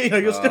between,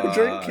 you're still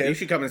drinking. You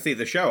should come and see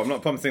the show. I'm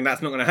not promising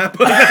that's not going to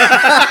happen.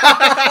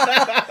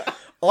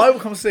 I will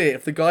come see it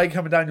if the guy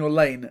coming down your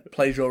lane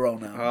plays your role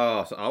now.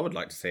 Oh, so I would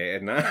like to see it,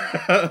 isn't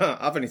I?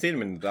 I've only seen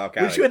him in the dark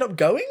alley. Would you end up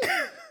going?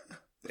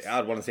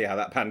 I'd want to see how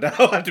that panned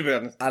out, to be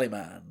honest.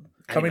 Alleyman.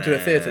 Coming to a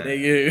theatre near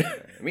you.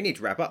 We need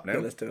to wrap up now. Yeah,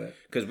 let's do it.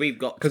 Because we've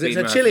got... Because it's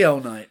a chilly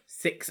old night.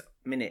 6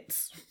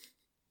 minutes.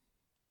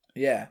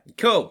 Yeah.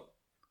 Cool.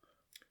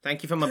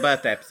 Thank you for my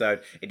birthday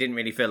episode. It didn't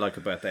really feel like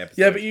a birthday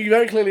episode. Yeah, but you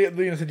very clearly at the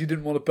beginning said you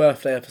didn't want a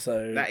birthday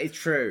episode. That is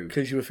true.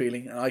 Because you were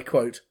feeling, and I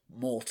quote,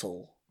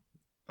 mortal.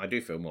 I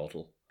do feel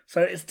mortal.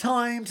 So it's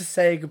time to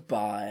say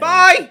goodbye.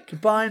 Bye!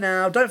 Goodbye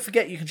now. Don't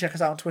forget you can check us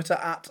out on Twitter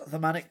at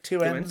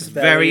 @themanic2ends.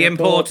 Very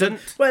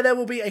important. Where there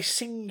will be a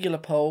singular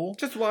poll.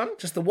 Just one.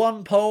 Just the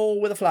one poll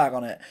with a flag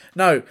on it.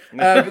 No,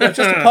 just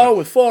a poll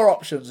with 4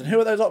 options. And who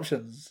are those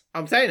options?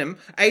 I'm saying them.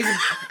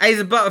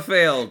 Asa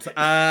Butterfield.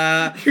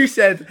 You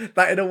said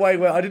that in a way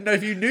where I didn't know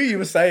if you knew you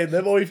were saying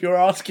them or if you were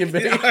asking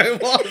me. No, it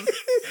was.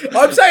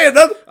 I'm saying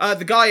them.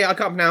 The guy I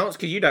can't pronounce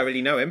because you don't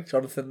really know him.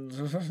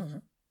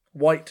 Jonathan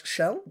White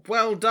Shell.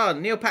 Well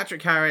done. Neil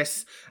Patrick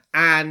Harris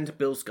and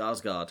Bill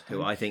Skarsgård,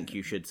 who I think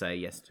you should say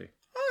yes to.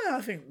 I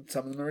think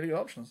some of them are really good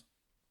options.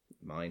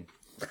 Mine.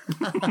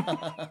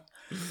 I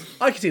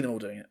could see them all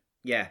doing it.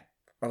 Yeah.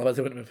 Otherwise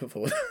they wouldn't have been put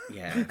forward.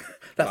 Yeah.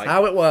 That's like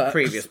how it works.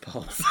 Previous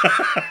polls.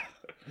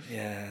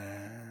 Yeah.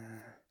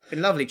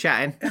 Been lovely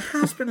chatting. It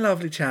has been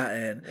lovely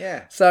chatting.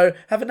 Yeah. So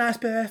have a nice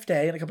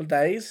birthday in a couple of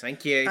days.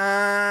 Thank you.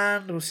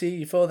 And we'll see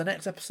you for the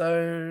next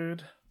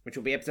episode. Which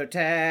will be episode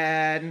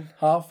 10.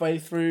 Halfway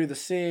through the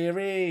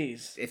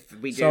series. If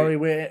we do. Sorry,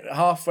 we're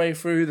halfway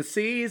through the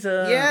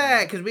season.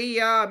 Yeah, because we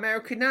are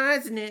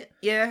Americanizing it.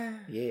 Yeah.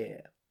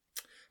 Yeah.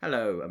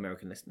 Hello,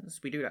 American listeners.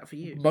 We do that for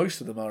you.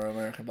 Most of them are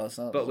American by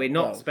the but we're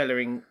not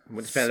spelling.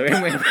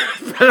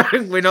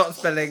 We're not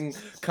spelling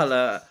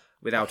colour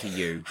without a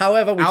U.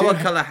 However, our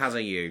colour has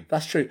a U.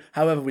 That's true.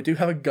 However, we do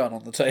have a gun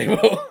on the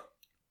table.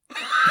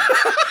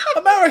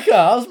 America!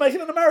 I was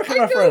making an American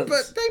reference. Know,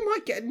 but they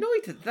might get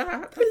annoyed at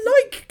that. They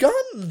like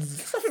guns.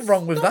 There's nothing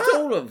wrong with that.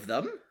 Not all of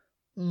them.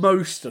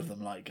 Most of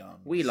them like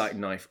guns. We like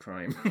knife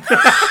crime. Well,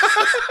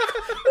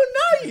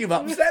 now you've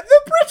upset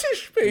the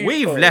British people.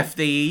 We've left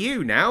the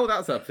EU now.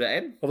 That's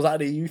upsetting. Or was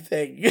that an EU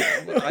thing?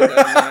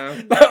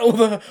 I don't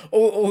know.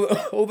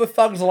 all the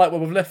thugs are like,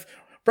 well, we've left.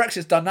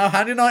 Brexit's done now.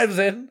 Hand your knives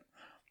in.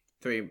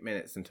 3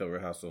 minutes until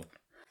rehearsal.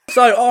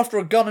 So, after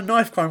a gun and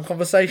knife crime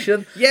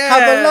conversation, yeah,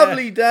 have a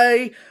lovely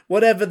day,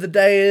 whatever the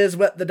day is,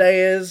 what the day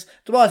is.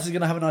 Tobias is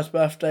going to have a nice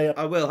birthday.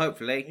 I will,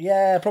 hopefully.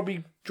 Yeah,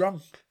 probably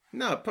drunk.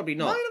 No, probably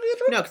not. No, you're not gonna get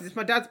drunk? No, because it's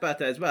my dad's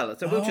birthday as well.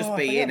 So we'll just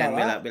be in and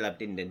we'll have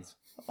din-dins.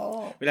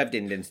 Oh. We'll have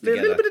din-dins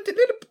together. Little bit of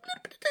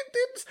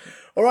din-dins.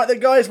 All right then,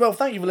 guys. Well,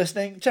 thank you for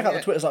listening. Check out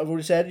the Twitters like I've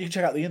already said. You can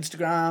check out the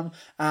Instagram.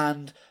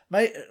 And,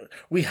 mate,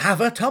 we have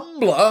a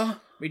Tumblr.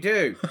 We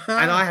do.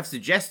 And I have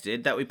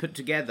suggested that we put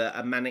together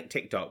a manic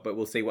TikTok, but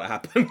we'll see what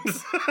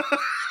happens.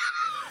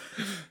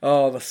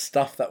 Oh, the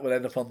stuff that will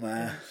end up on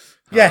there.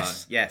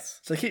 Yes. Yes.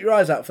 So keep your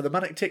eyes out for the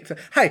manic TikTok.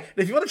 Hey,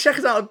 if you want to check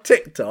us out on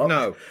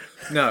TikTok...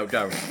 No,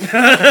 don't.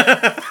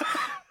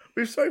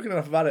 We've spoken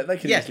enough about it. They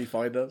can easily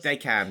find us. They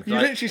can. You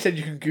literally said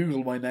you can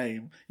Google my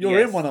name.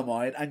 You're in one of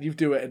mine, and you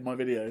do it in my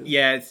videos.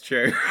 Yeah, it's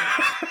true.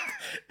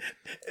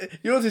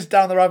 Yours is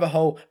down the rabbit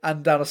hole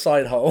and down a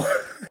side hole.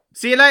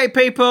 See you later,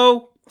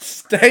 people.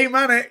 Stay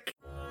manic.